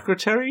the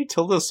secretary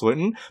Tilda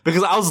Swinton?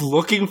 Because I was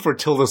looking for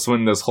Tilda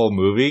Swinton this whole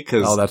movie.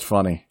 Oh, that's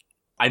funny.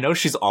 I know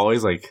she's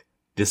always like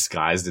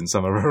disguised in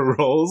some of her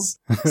roles.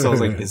 So I was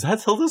like, is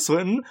that Tilda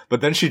Swinton?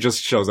 But then she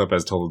just shows up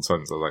as Tilda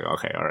Swinton. So I was like,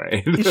 okay, all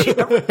right. Is she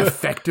ever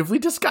effectively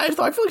disguised,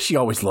 though? I feel like she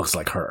always looks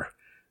like her.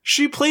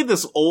 She played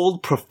this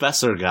old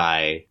professor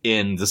guy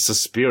in the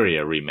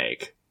Suspiria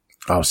remake.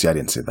 Oh, see, I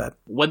didn't see that.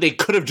 When they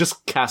could have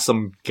just cast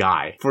some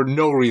guy. For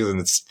no reason,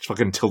 it's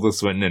fucking Tilda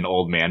Swinton in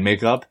old man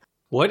makeup.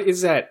 What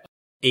is that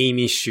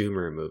Amy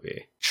Schumer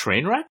movie?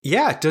 Trainwreck?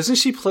 Yeah, doesn't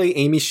she play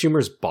Amy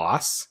Schumer's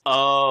boss?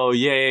 Oh,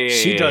 yeah.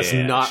 She does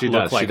not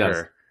look like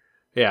her.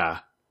 Yeah.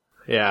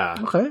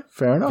 Okay,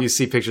 fair enough. You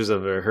see pictures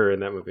of her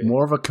in that movie.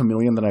 More of a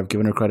chameleon than I've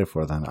given her credit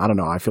for, then. I don't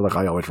know. I feel like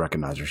I always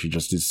recognize her. She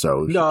just is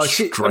so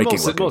striking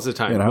most of the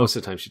time. You know? Most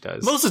of the time she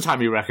does. Most of the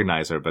time you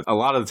recognize her, but a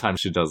lot of the time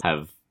she does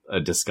have a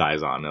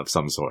disguise on of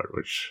some sort,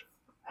 which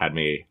had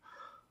me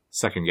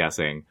second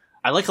guessing.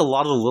 I like a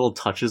lot of the little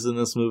touches in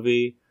this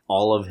movie.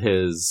 All of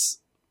his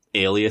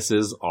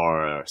aliases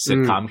are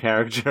sitcom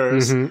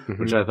characters,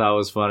 which I thought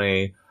was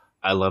funny.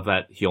 I love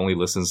that he only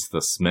listens to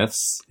the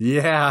Smiths.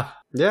 Yeah,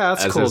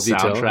 that's as cool his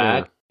detail.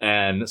 Soundtrack.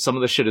 Yeah. And some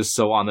of the shit is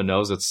so on the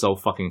nose, it's so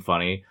fucking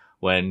funny.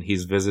 When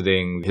he's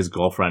visiting his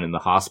girlfriend in the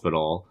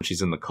hospital,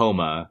 she's in the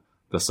coma.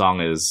 The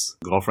song is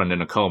Girlfriend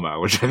in a Coma,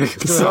 which I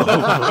think is so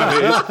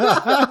funny.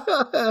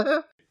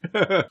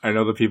 I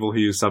know the people who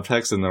use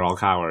subtext and they're all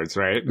cowards,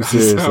 right?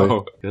 Seriously.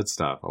 So, good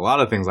stuff. A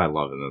lot of things I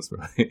love in this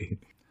movie.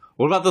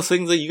 What about the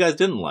things that you guys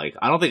didn't like?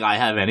 I don't think I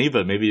have any,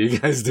 but maybe you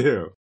guys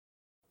do.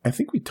 I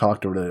think we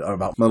talked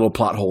about my little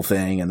plot hole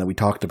thing, and then we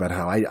talked about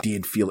how I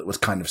did feel it was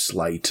kind of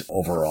slight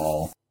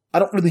overall. I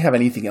don't really have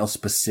anything else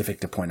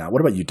specific to point out.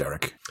 What about you,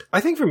 Derek?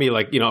 I think for me,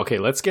 okay,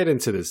 let's get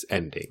into this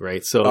ending,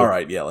 right? So, all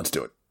right, yeah, let's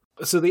do it.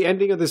 So the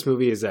ending of this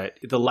movie is that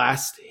the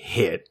last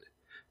hit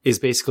is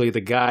basically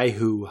the guy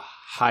who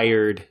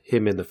hired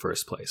him in the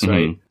first place,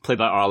 right? Played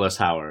by Arliss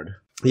Howard.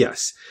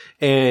 Yes.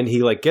 And he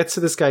gets to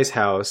this guy's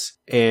house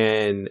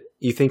and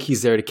you think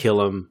he's there to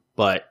kill him,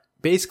 but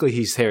basically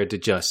he's there to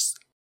just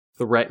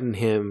threaten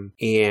him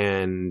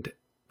and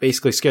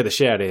basically scare the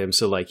shit out of him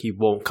so he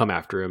won't come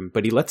after him,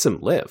 but he lets him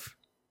live,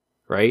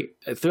 right?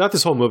 Throughout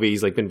this whole movie,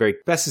 he's been very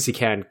best as he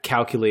can,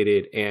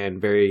 calculated and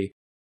very,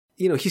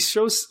 he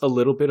shows a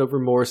little bit of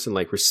remorse and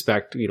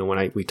respect,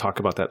 when we talk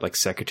about that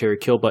secretary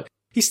kill, but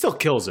he still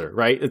kills her,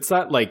 right? It's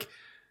not like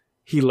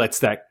he lets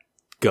that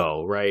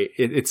go, right?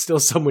 It's still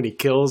someone he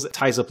kills,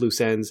 ties up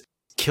loose ends,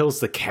 kills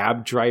the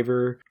cab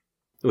driver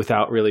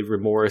without really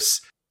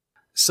remorse.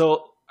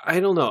 So I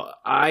don't know.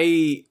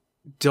 I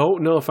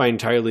don't know if I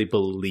entirely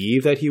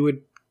believe that he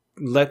would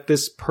let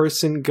this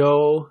person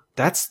go.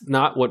 That's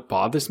not what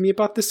bothers me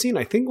about this scene.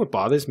 I think what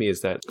bothers me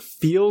is that it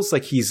feels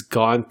like he's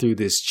gone through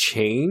this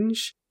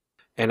change,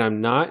 and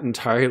I'm not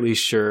entirely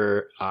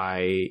sure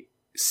I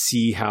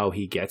see how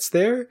he gets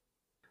there.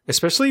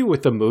 Especially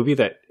with a movie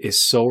that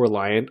is so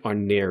reliant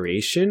on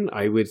narration,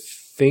 I would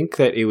think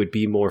that it would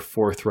be more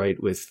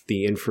forthright with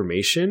the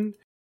information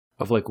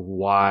of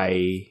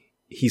why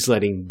he's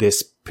letting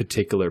this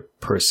particular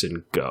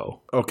person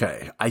go.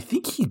 Okay, I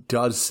think he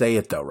does say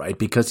it though, right?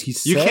 Because he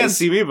says... You can't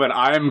see me, but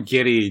I'm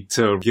giddy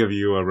to give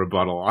you a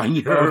rebuttal on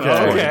your point.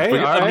 Okay,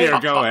 but, all right.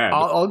 Amir, go ahead.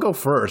 I'll go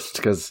first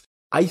because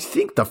I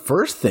think the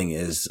first thing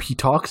is he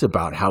talks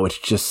about how it's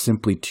just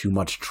simply too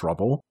much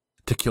trouble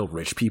to kill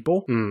rich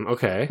people.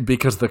 Okay.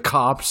 Because the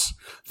cops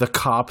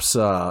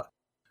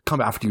come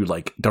after you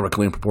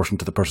directly in proportion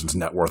to the person's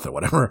net worth or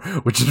whatever,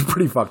 which is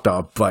pretty fucked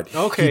up. But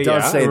okay, he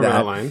does say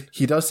that. line.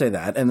 He does say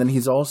that. And then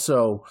he's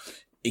also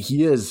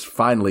he is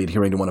finally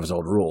adhering to one of his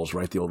old rules,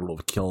 right? The old rule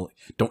of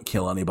don't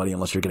kill anybody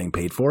unless you're getting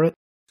paid for it.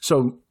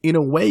 So in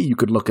a way, you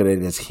could look at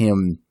it as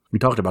him. We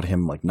talked about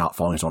him like not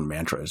following his own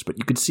mantras, but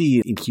you could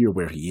see in here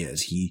where he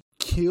is. He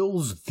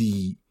kills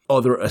the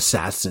other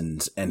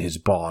assassins and his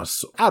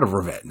boss out of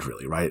revenge,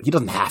 really, right? He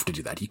doesn't have to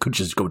do that. He could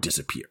just go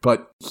disappear.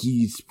 But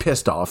he's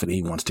pissed off and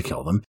he wants to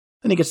kill them.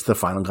 And he gets to the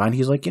final guy and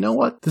he's like, you know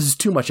what? This is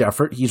too much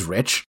effort. He's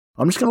rich.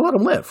 I'm just going to let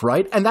him live,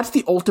 right? And that's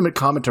the ultimate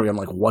commentary on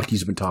like what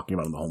he's been talking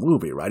about in the whole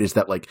movie, right? Is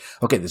that like,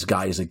 okay, this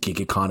guy is a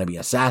gig economy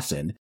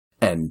assassin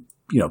and,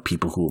 you know,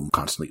 people who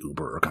constantly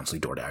Uber or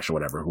constantly DoorDash or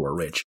whatever who are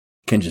rich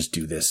can just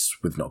do this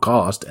with no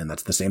cost. And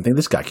that's the same thing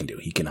this guy can do.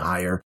 He can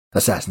hire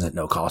assassins at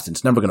no cost. And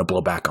it's never going to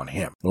blow back on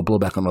him. It'll blow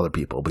back on other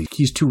people, but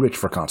he's too rich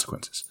for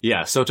consequences.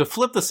 Yeah. So to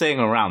flip the saying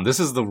around, this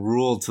is the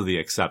rule to the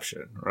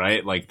exception,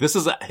 right? Like this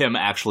is him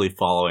actually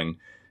following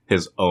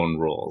his own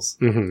rules.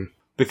 Mm-hmm.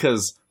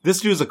 Because this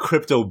dude's a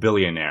crypto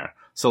billionaire.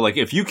 So like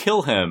if you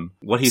kill him,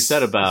 what he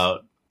said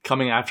about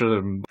coming after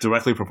them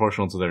directly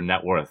proportional to their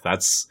net worth,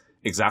 that's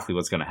exactly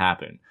what's going to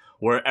happen.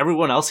 Where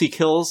everyone else he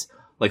kills,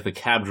 like the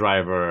cab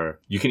driver,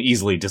 you can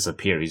easily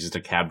disappear. He's just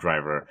a cab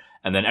driver.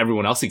 And then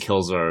everyone else he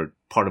kills are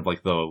part of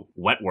like the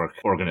wet work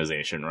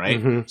organization, right?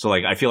 Mm-hmm. So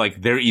like I feel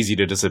like they're easy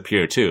to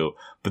disappear too.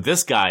 But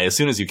this guy, as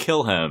soon as you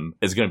kill him,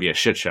 is going to be a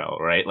shit show,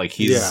 right? Like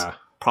he's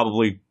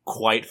probably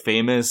quite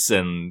famous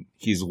and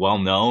he's well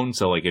known.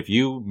 So like if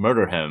you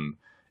murder him,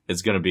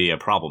 it's going to be a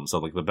problem. So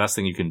like the best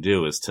thing you can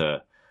do is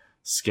to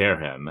scare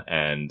him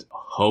and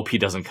hope he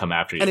doesn't come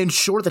after you. And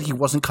ensure that he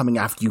wasn't coming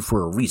after you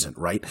for a reason,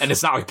 right? And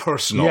it's not like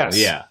personal. Yes.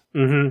 Yeah.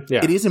 Mm-hmm.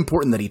 Yeah. It is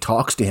important that he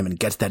talks to him and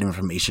gets that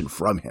information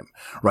from him,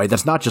 right?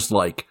 That's not just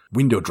like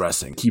window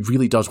dressing. He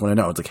really does want to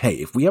know. It's like, hey,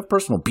 if we have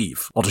personal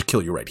beef, I'll just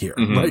kill you right here.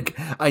 Mm-hmm. Like,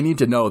 I need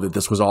to know that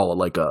this was all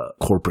like a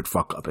corporate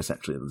fuck up,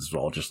 essentially. This was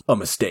all just a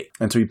mistake.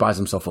 And so he buys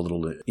himself a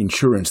little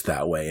insurance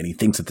that way. And he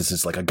thinks that this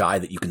is like a guy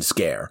that you can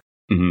scare.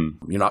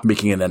 Mm-hmm. You're not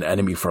making an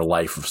enemy for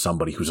life of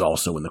somebody who's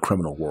also in the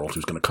criminal world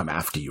who's going to come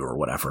after you or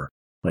whatever.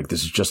 Like,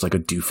 this is just like a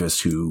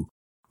doofus who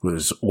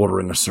was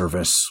ordering a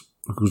service,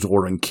 who's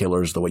ordering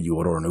killers the way you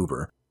order an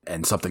Uber,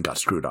 and something got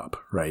screwed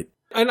up, right?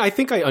 And I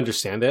think I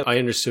understand that. I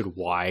understood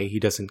why he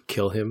doesn't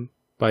kill him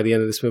by the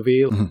end of this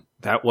movie. Mm-hmm.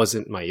 That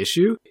wasn't my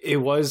issue.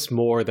 It was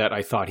more that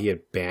I thought he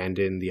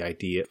abandoned the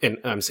idea, and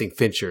I'm saying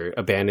Fincher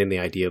abandoned the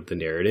idea of the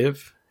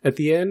narrative at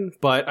the end.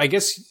 But I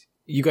guess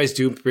you guys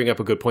do bring up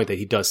a good point that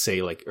he does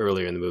say like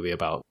earlier in the movie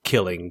about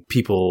killing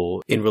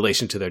people in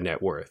relation to their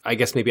net worth. I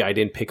guess maybe I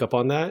didn't pick up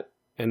on that.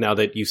 And now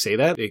that you say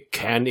that, it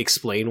can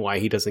explain why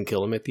he doesn't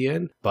kill him at the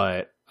end.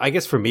 But I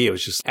guess for me, it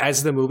was just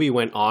as the movie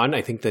went on,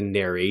 I think the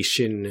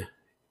narration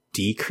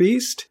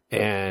decreased.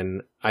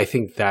 And I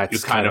think that's you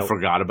kind of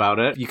forgot about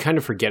it. You kind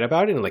of forget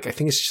about it. And like, I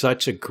think it's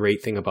such a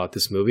great thing about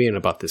this movie and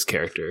about this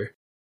character.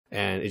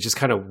 And it just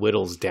kind of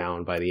whittles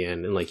down by the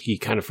end. And like, he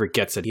kind of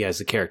forgets that he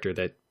has a character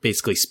that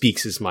basically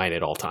speaks his mind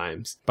at all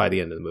times by the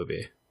end of the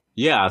movie.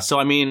 Yeah. So,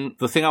 I mean,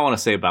 the thing I want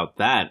to say about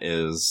that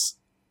is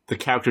the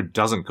character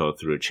doesn't go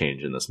through a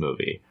change in this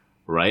movie,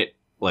 right?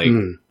 Like,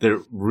 there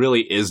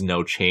really is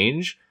no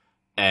change.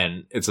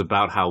 And it's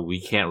about how we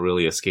can't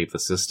really escape the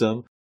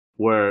system.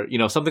 Where, you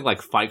know, something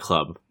like Fight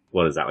Club,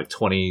 what is that, like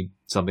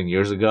 20-something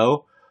years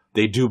ago?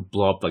 They do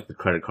blow up like the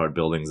credit card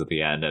buildings at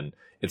the end, and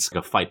it's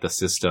like a fight the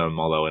system,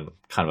 although in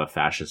kind of a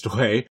fascist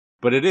way.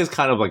 But it is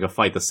kind of like a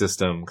fight the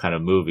system kind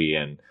of movie.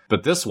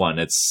 But this one,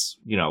 it's,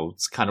 you know,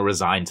 it's kind of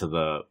resigned to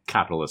the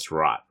capitalist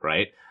rot,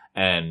 right?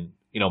 And,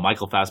 you know,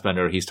 Michael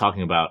Fassbender, he's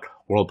talking about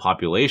world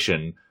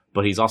population,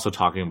 but he's also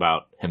talking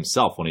about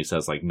himself when he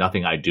says, like,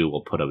 nothing I do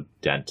will put a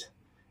dent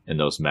in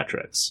those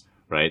metrics,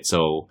 right?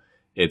 So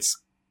it's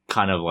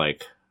kind of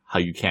like how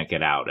you can't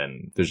get out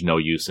and there's no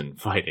use in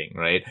fighting,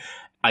 right?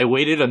 I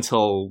waited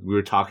until we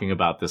were talking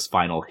about this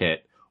final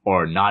hit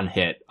or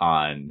non-hit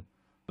on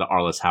the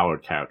Arliss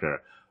Howard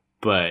character.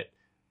 But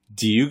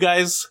do you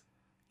guys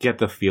get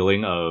the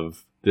feeling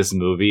of this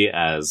movie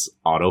as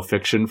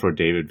autofiction for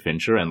David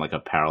Fincher and like a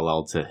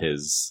parallel to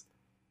his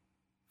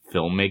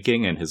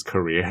filmmaking and his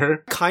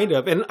career? Kind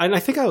of. And I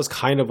think I was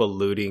kind of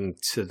alluding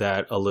to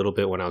that a little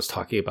bit when I was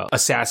talking about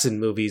assassin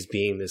movies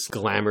being this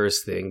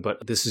glamorous thing,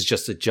 but this is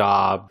just a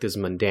job. There's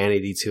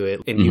mundanity to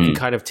it. And you can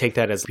kind of take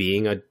that as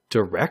being a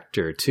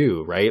director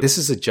too, right? This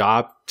is a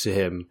job to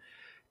him.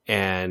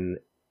 And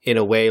in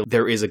a way,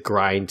 there is a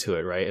grind to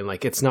it, right? And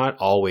like, it's not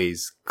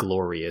always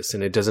glorious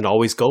and it doesn't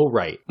always go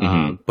right.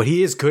 But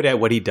he is good at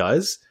what he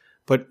does,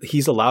 but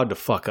he's allowed to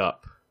fuck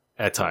up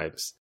at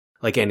times.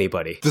 Like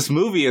anybody. This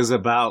movie is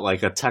about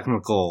like a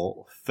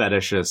technical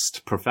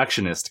fetishist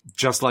perfectionist,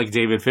 just like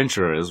David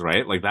Fincher is,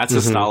 right? Like that's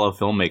his style of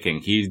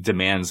filmmaking. He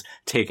demands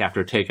take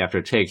after take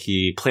after take.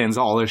 He plans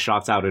all his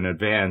shots out in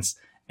advance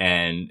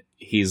and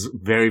he's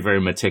very, very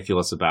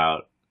meticulous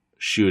about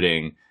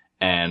shooting.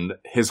 And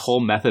his whole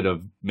method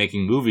of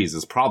making movies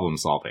is problem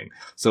solving.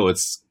 So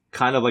it's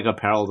kind of like a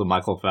parallel to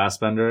Michael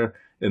Fassbender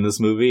in this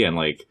movie. And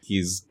like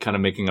he's kind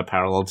of making a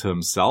parallel to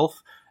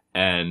himself.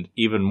 And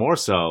even more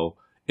so,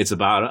 it's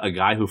about a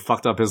guy who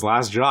fucked up his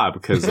last job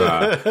because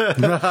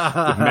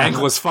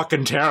Mank was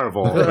fucking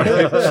terrible.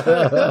 Right?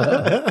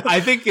 I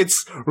think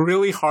it's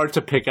really hard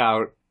to pick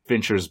out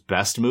Fincher's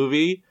best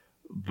movie,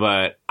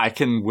 but I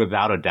can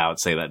without a doubt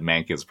say that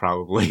Mank is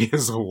probably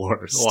his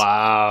worst.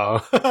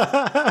 Wow.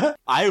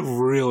 I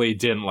really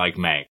didn't like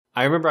Mank.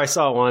 I remember I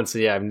saw it once.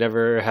 Yeah, I've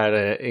never had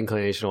an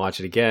inclination to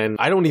watch it again.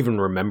 I don't even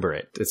remember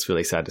it. It's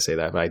really sad to say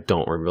that, but I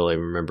don't really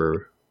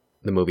remember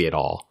the movie at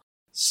all.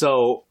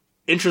 So,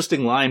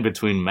 interesting line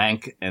between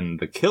Mank and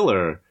The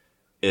Killer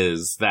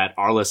is that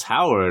Arliss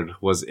Howard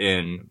was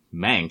in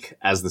Mank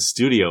as the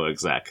studio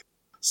exec.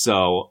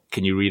 So,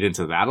 can you read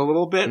into that a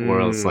little bit? Where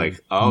it's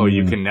like, oh,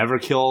 you can never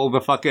kill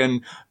the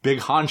fucking big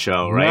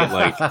honcho, right?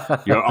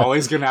 Like, you're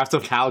always going to have to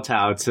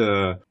kowtow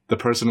to the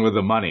person with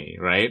the money,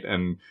 right?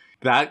 And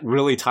that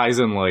really ties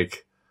in,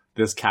 like,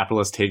 this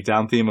capitalist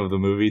takedown theme of the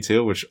movie,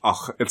 too, which,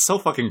 oh, it's so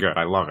fucking good.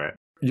 I love it.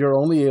 You're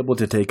only able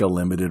to take a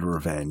limited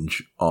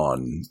revenge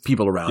on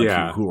people around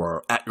you who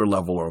are at your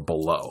level or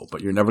below,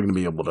 but you're never going to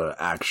be able to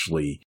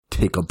actually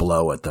take a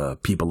blow at the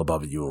people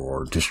above you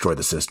or destroy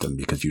the system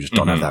because you just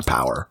don't have that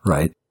power,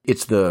 right?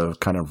 It's the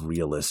kind of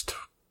realist,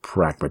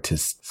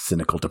 pragmatist,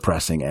 cynical,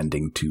 depressing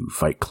ending to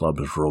Fight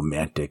Club's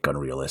romantic,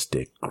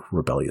 unrealistic,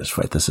 rebellious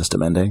fight the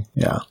system ending.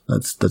 Yeah,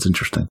 that's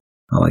interesting.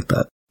 I like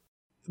that.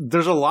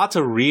 There's a lot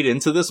to read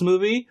into this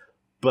movie,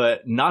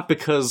 but not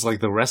because like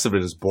the rest of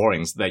it is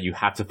boring so that you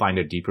have to find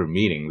a deeper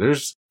meaning.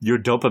 There's your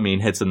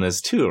dopamine hits in this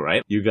too,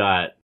 right? You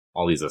got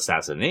all these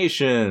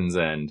assassinations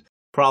and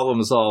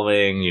problem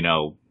solving, you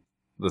know,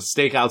 the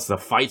stakeouts, the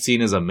fight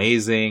scene is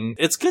amazing.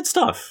 It's good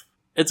stuff.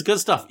 It's good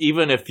stuff.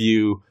 Even if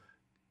you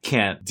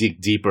can't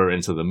dig deeper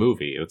into the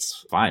movie,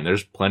 it's fine.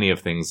 There's plenty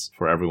of things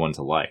for everyone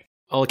to like.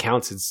 All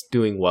accounts, it's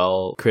doing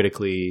well,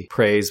 critically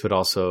praised, but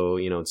also,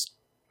 you know, it's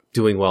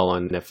doing well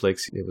on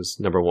Netflix. It was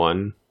number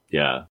 1.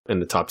 Yeah. In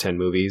the top 10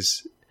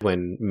 movies,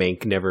 when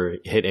Mank never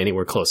hit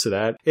anywhere close to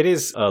that. It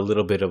is a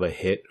little bit of a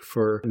hit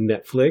for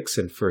Netflix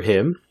and for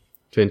him,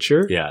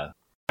 Fincher. Yeah.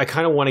 I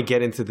kind of want to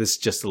get into this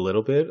just a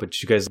little bit,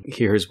 but you guys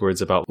hear his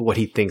words about what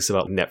he thinks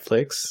about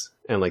Netflix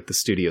and like the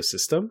studio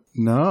system?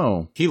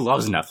 No. He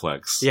loves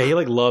Netflix. Yeah, he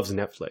like loves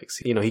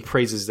Netflix. You know, he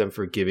praises them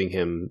for giving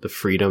him the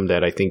freedom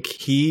that I think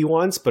he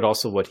wants, but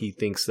also what he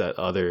thinks that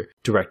other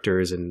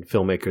directors and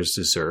filmmakers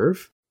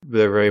deserve.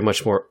 They're very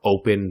much more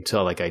open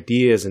to like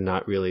ideas and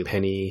not really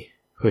penny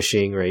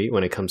pushing, right?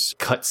 When it comes to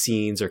cut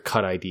scenes or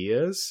cut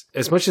ideas.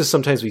 As much as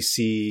sometimes we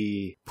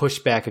see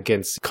pushback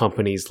against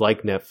companies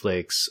like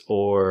Netflix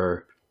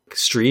or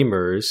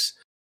streamers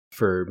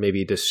for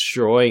maybe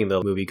destroying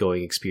the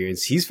movie-going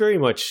experience, he's very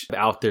much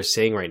out there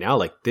saying right now,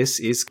 like, this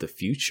is the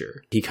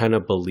future. He kind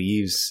of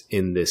believes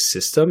in this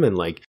system and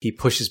like he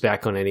pushes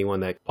back on anyone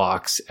that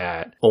balks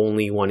at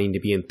only wanting to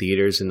be in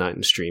theaters and not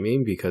in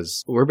streaming,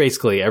 because we're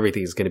basically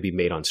everything's going to be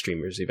made on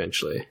streamers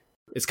eventually.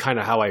 It's kind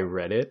of how I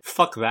read it.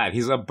 Fuck that.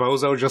 He's a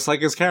bozo just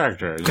like his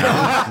character. You know?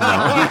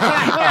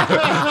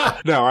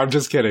 No, I'm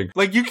just kidding.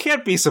 Like, you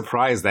can't be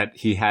surprised that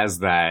he has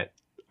that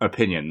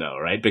opinion though,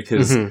 right?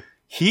 Because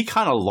he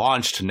kind of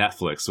launched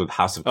Netflix with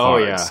House of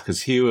Cards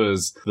because he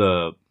was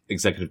the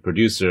executive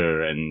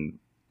producer and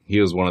he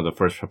was one of the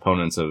first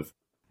proponents of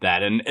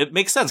that. And it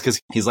makes sense because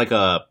he's like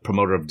a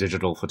promoter of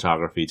digital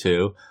photography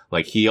too.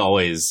 Like, he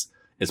always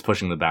is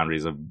pushing the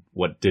boundaries of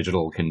what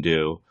digital can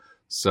do.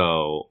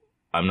 So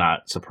I'm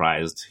not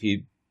surprised.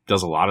 He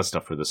does a lot of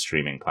stuff for the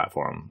streaming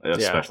platform,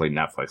 especially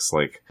Netflix,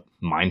 like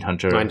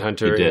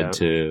Mindhunter he did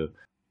too.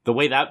 The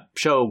way that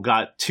show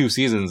got 2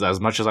 seasons, as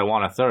much as I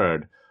want a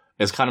third,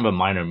 is kind of a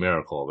minor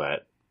miracle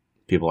that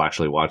people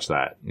actually watch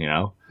that, you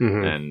know?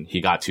 And he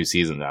got 2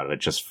 seasons out of it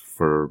just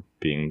for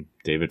being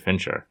David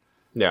Fincher.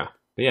 Yeah.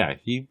 But yeah,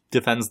 he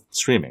defends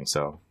streaming,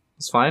 so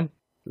it's fine.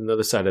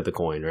 Another side of the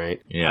coin,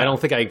 right? Yeah. I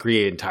don't think I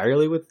agree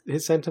entirely with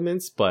his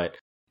sentiments, but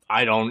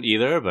I don't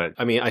either, but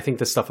I mean, I think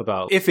the stuff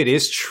about if it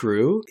is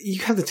true,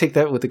 you have to take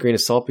that with a grain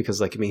of salt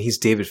because, like, I mean, he's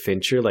David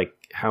Fincher. Like,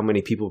 how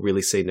many people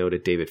really say no to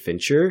David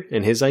Fincher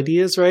and his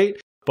ideas, right?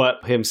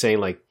 But him saying,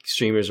 like,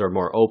 streamers are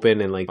more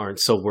open and, like,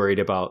 aren't so worried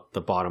about the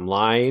bottom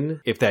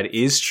line. If that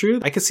is true,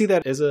 I could see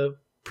that as a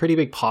pretty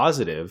big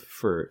positive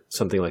for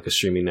something like a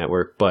streaming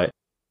network. But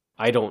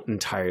I don't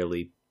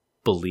entirely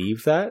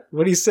believe that,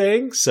 what he's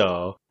saying.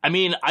 So, I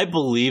mean, I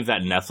believe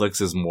that Netflix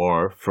is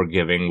more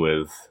forgiving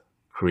with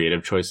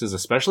creative choices,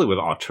 especially with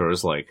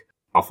auteurs like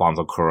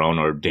Alfonso Cuarón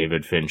or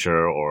David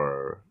Fincher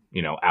or,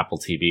 you know, Apple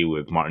TV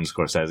with Martin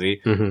Scorsese.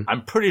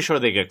 I'm pretty sure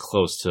they get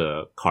close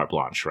to carte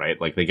blanche, right?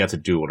 Like, they get to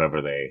do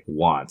whatever they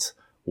want.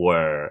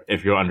 Where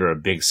if you're under a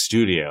big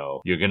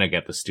studio, you're going to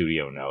get the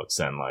studio notes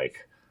and,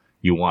 like,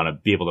 you want to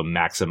be able to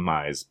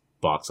maximize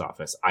box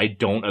office. I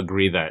don't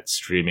agree that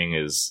streaming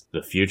is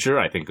the future.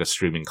 I think a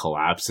streaming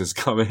collapse is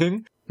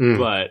coming,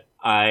 but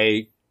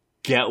I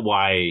get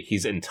why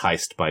he's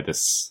enticed by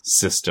this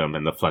system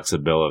and the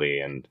flexibility.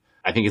 And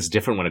I think it's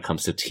different when it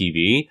comes to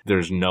TV.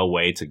 There's no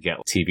way to get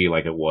TV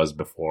like it was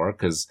before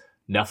because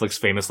Netflix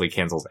famously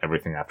cancels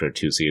everything after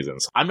 2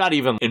 seasons. I'm not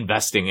even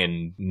investing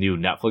in new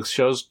Netflix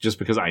shows just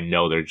because I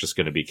know they're just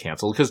going to be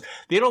canceled, because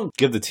they don't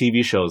give the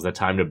TV shows the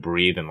time to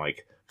breathe and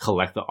like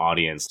collect the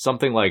audience.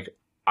 Something like,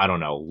 I don't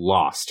know,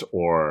 Lost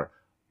or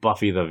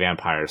Buffy the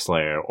Vampire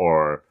Slayer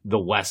or The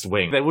West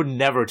Wing, they would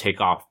never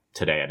take off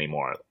today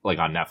anymore, like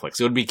on Netflix.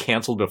 It would be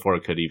canceled before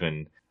it could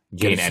even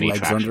gain any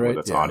traction with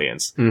its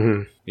audience.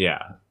 Mm-hmm. Yeah.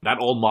 That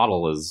old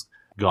model is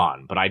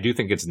gone, but I do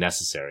think it's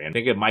necessary. I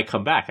think it might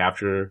come back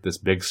after this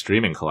big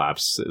streaming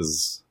collapse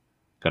is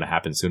going to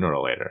happen sooner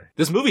or later.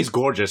 This movie's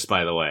gorgeous,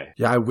 by the way.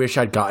 Yeah, I wish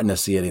I'd gotten to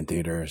see it in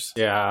theaters.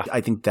 Yeah.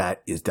 I think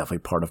that is definitely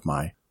part of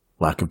my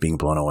lack of being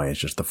blown away. It's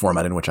just the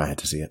format in which I had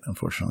to see it,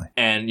 unfortunately.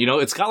 And, you know,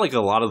 it's got like a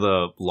lot of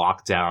the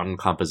lockdown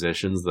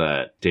compositions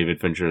that David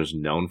Fincher is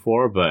known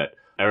for, but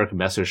Eric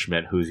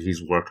Messerschmidt, who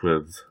he's worked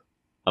with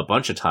a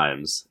bunch of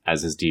times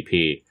as his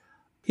DP,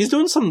 he's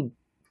doing some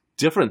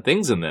different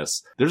things in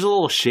this. There's a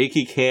little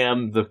shaky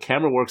cam. The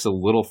camera works a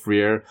little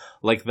freer.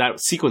 Like that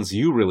sequence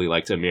you really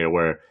liked, Amir,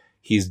 where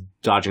he's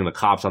dodging the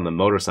cops on the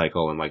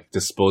motorcycle and like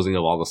disposing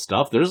of all the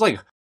stuff. There's like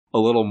a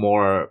little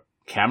more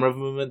camera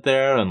movement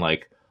there and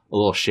like a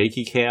little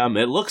shaky cam.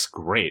 It looks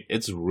great.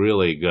 It's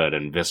really good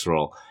and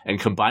visceral. And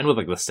combined with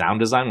like the sound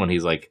design when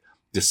he's like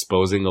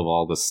disposing of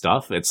all the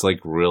stuff, it's like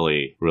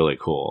really, really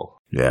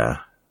cool. Yeah.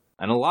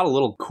 And a lot of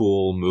little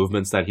cool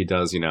movements that he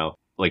does, you know,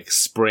 like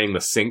spraying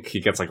the sink. He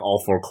gets like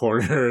all 4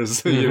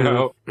 corners, you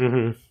know?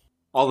 Mm-hmm.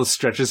 All the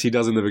stretches he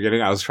does in the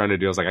beginning, I was trying to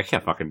do. I was like, I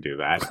can't fucking do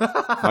that.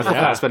 Michael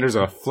Fassbender's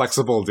a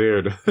flexible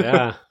dude.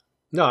 Yeah.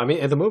 No, I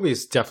mean, the movie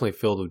is definitely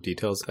filled with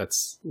details.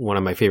 That's one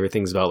of my favorite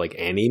things about like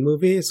any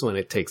movie is when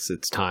it takes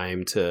its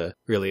time to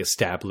really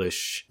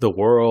establish the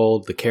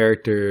world, the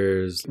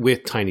characters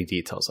with tiny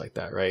details like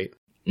that, right?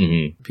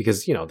 Mm-hmm.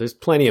 Because, you know, there's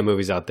plenty of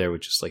movies out there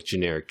with just like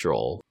generic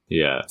droll.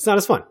 Yeah. It's not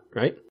as fun,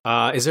 right?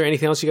 Is there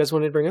anything else you guys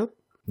wanted to bring up?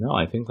 No,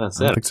 I think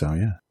that's it. I think so,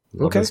 yeah.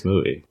 Love this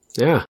movie.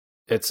 Yeah.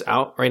 It's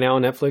out right now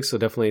on Netflix, so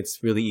definitely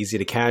it's really easy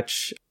to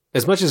catch.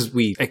 As much as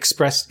we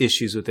expressed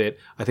issues with it,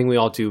 I think we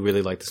all do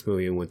really like this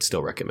movie and would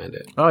still recommend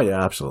it. Oh,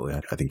 yeah, absolutely.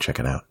 I think check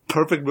it out.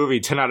 Perfect movie,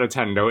 10 out of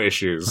 10, no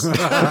issues. All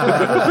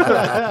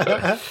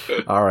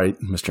right,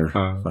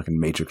 Mr. fucking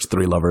Matrix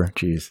 3 lover.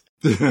 Jeez.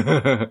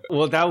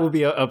 Well, that would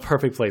be a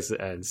perfect place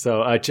to end.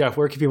 So, Jeff,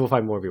 where can people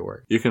find more of your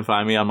work? You can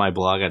find me on my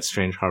blog at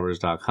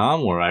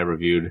strangeharbors.com, where I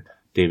reviewed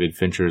David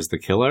Fincher's The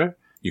Killer.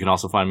 You can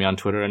also find me on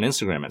Twitter and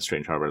Instagram at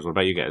Strange Harbors. What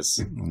about you guys?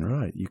 All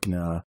right. You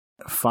can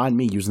find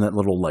me using that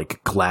little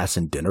like glass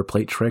and dinner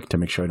plate trick to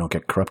make sure I don't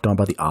get crept on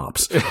by the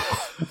ops.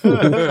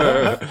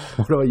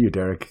 What about you,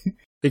 Derek?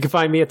 You can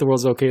find me at The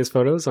World's Okayest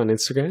Photos on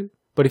Instagram.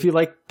 But if you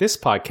like this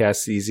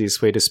podcast, the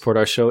easiest way to support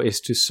our show is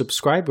to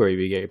subscribe wherever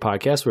you get your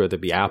podcasts, whether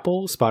it be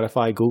Apple,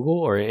 Spotify, Google,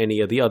 or any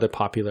of the other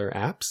popular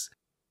apps.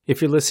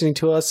 If you're listening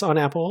to us on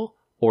Apple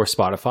or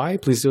Spotify,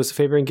 please do us a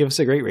favor and give us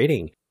a great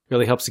rating. It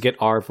really helps to get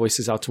our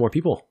voices out to more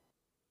people.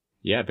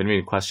 Yeah, if you have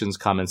any questions,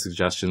 comments,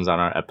 suggestions on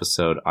our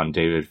episode on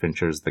David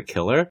Fincher's The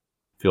Killer,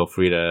 feel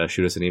free to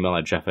shoot us an email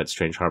at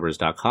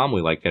jeff@strangeharbors.com.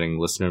 We like getting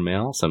listener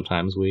mail.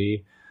 Sometimes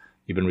we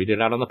even read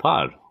it out on the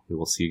pod. We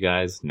will see you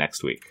guys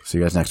next week. See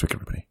you guys next week,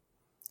 everybody.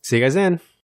 See you guys then.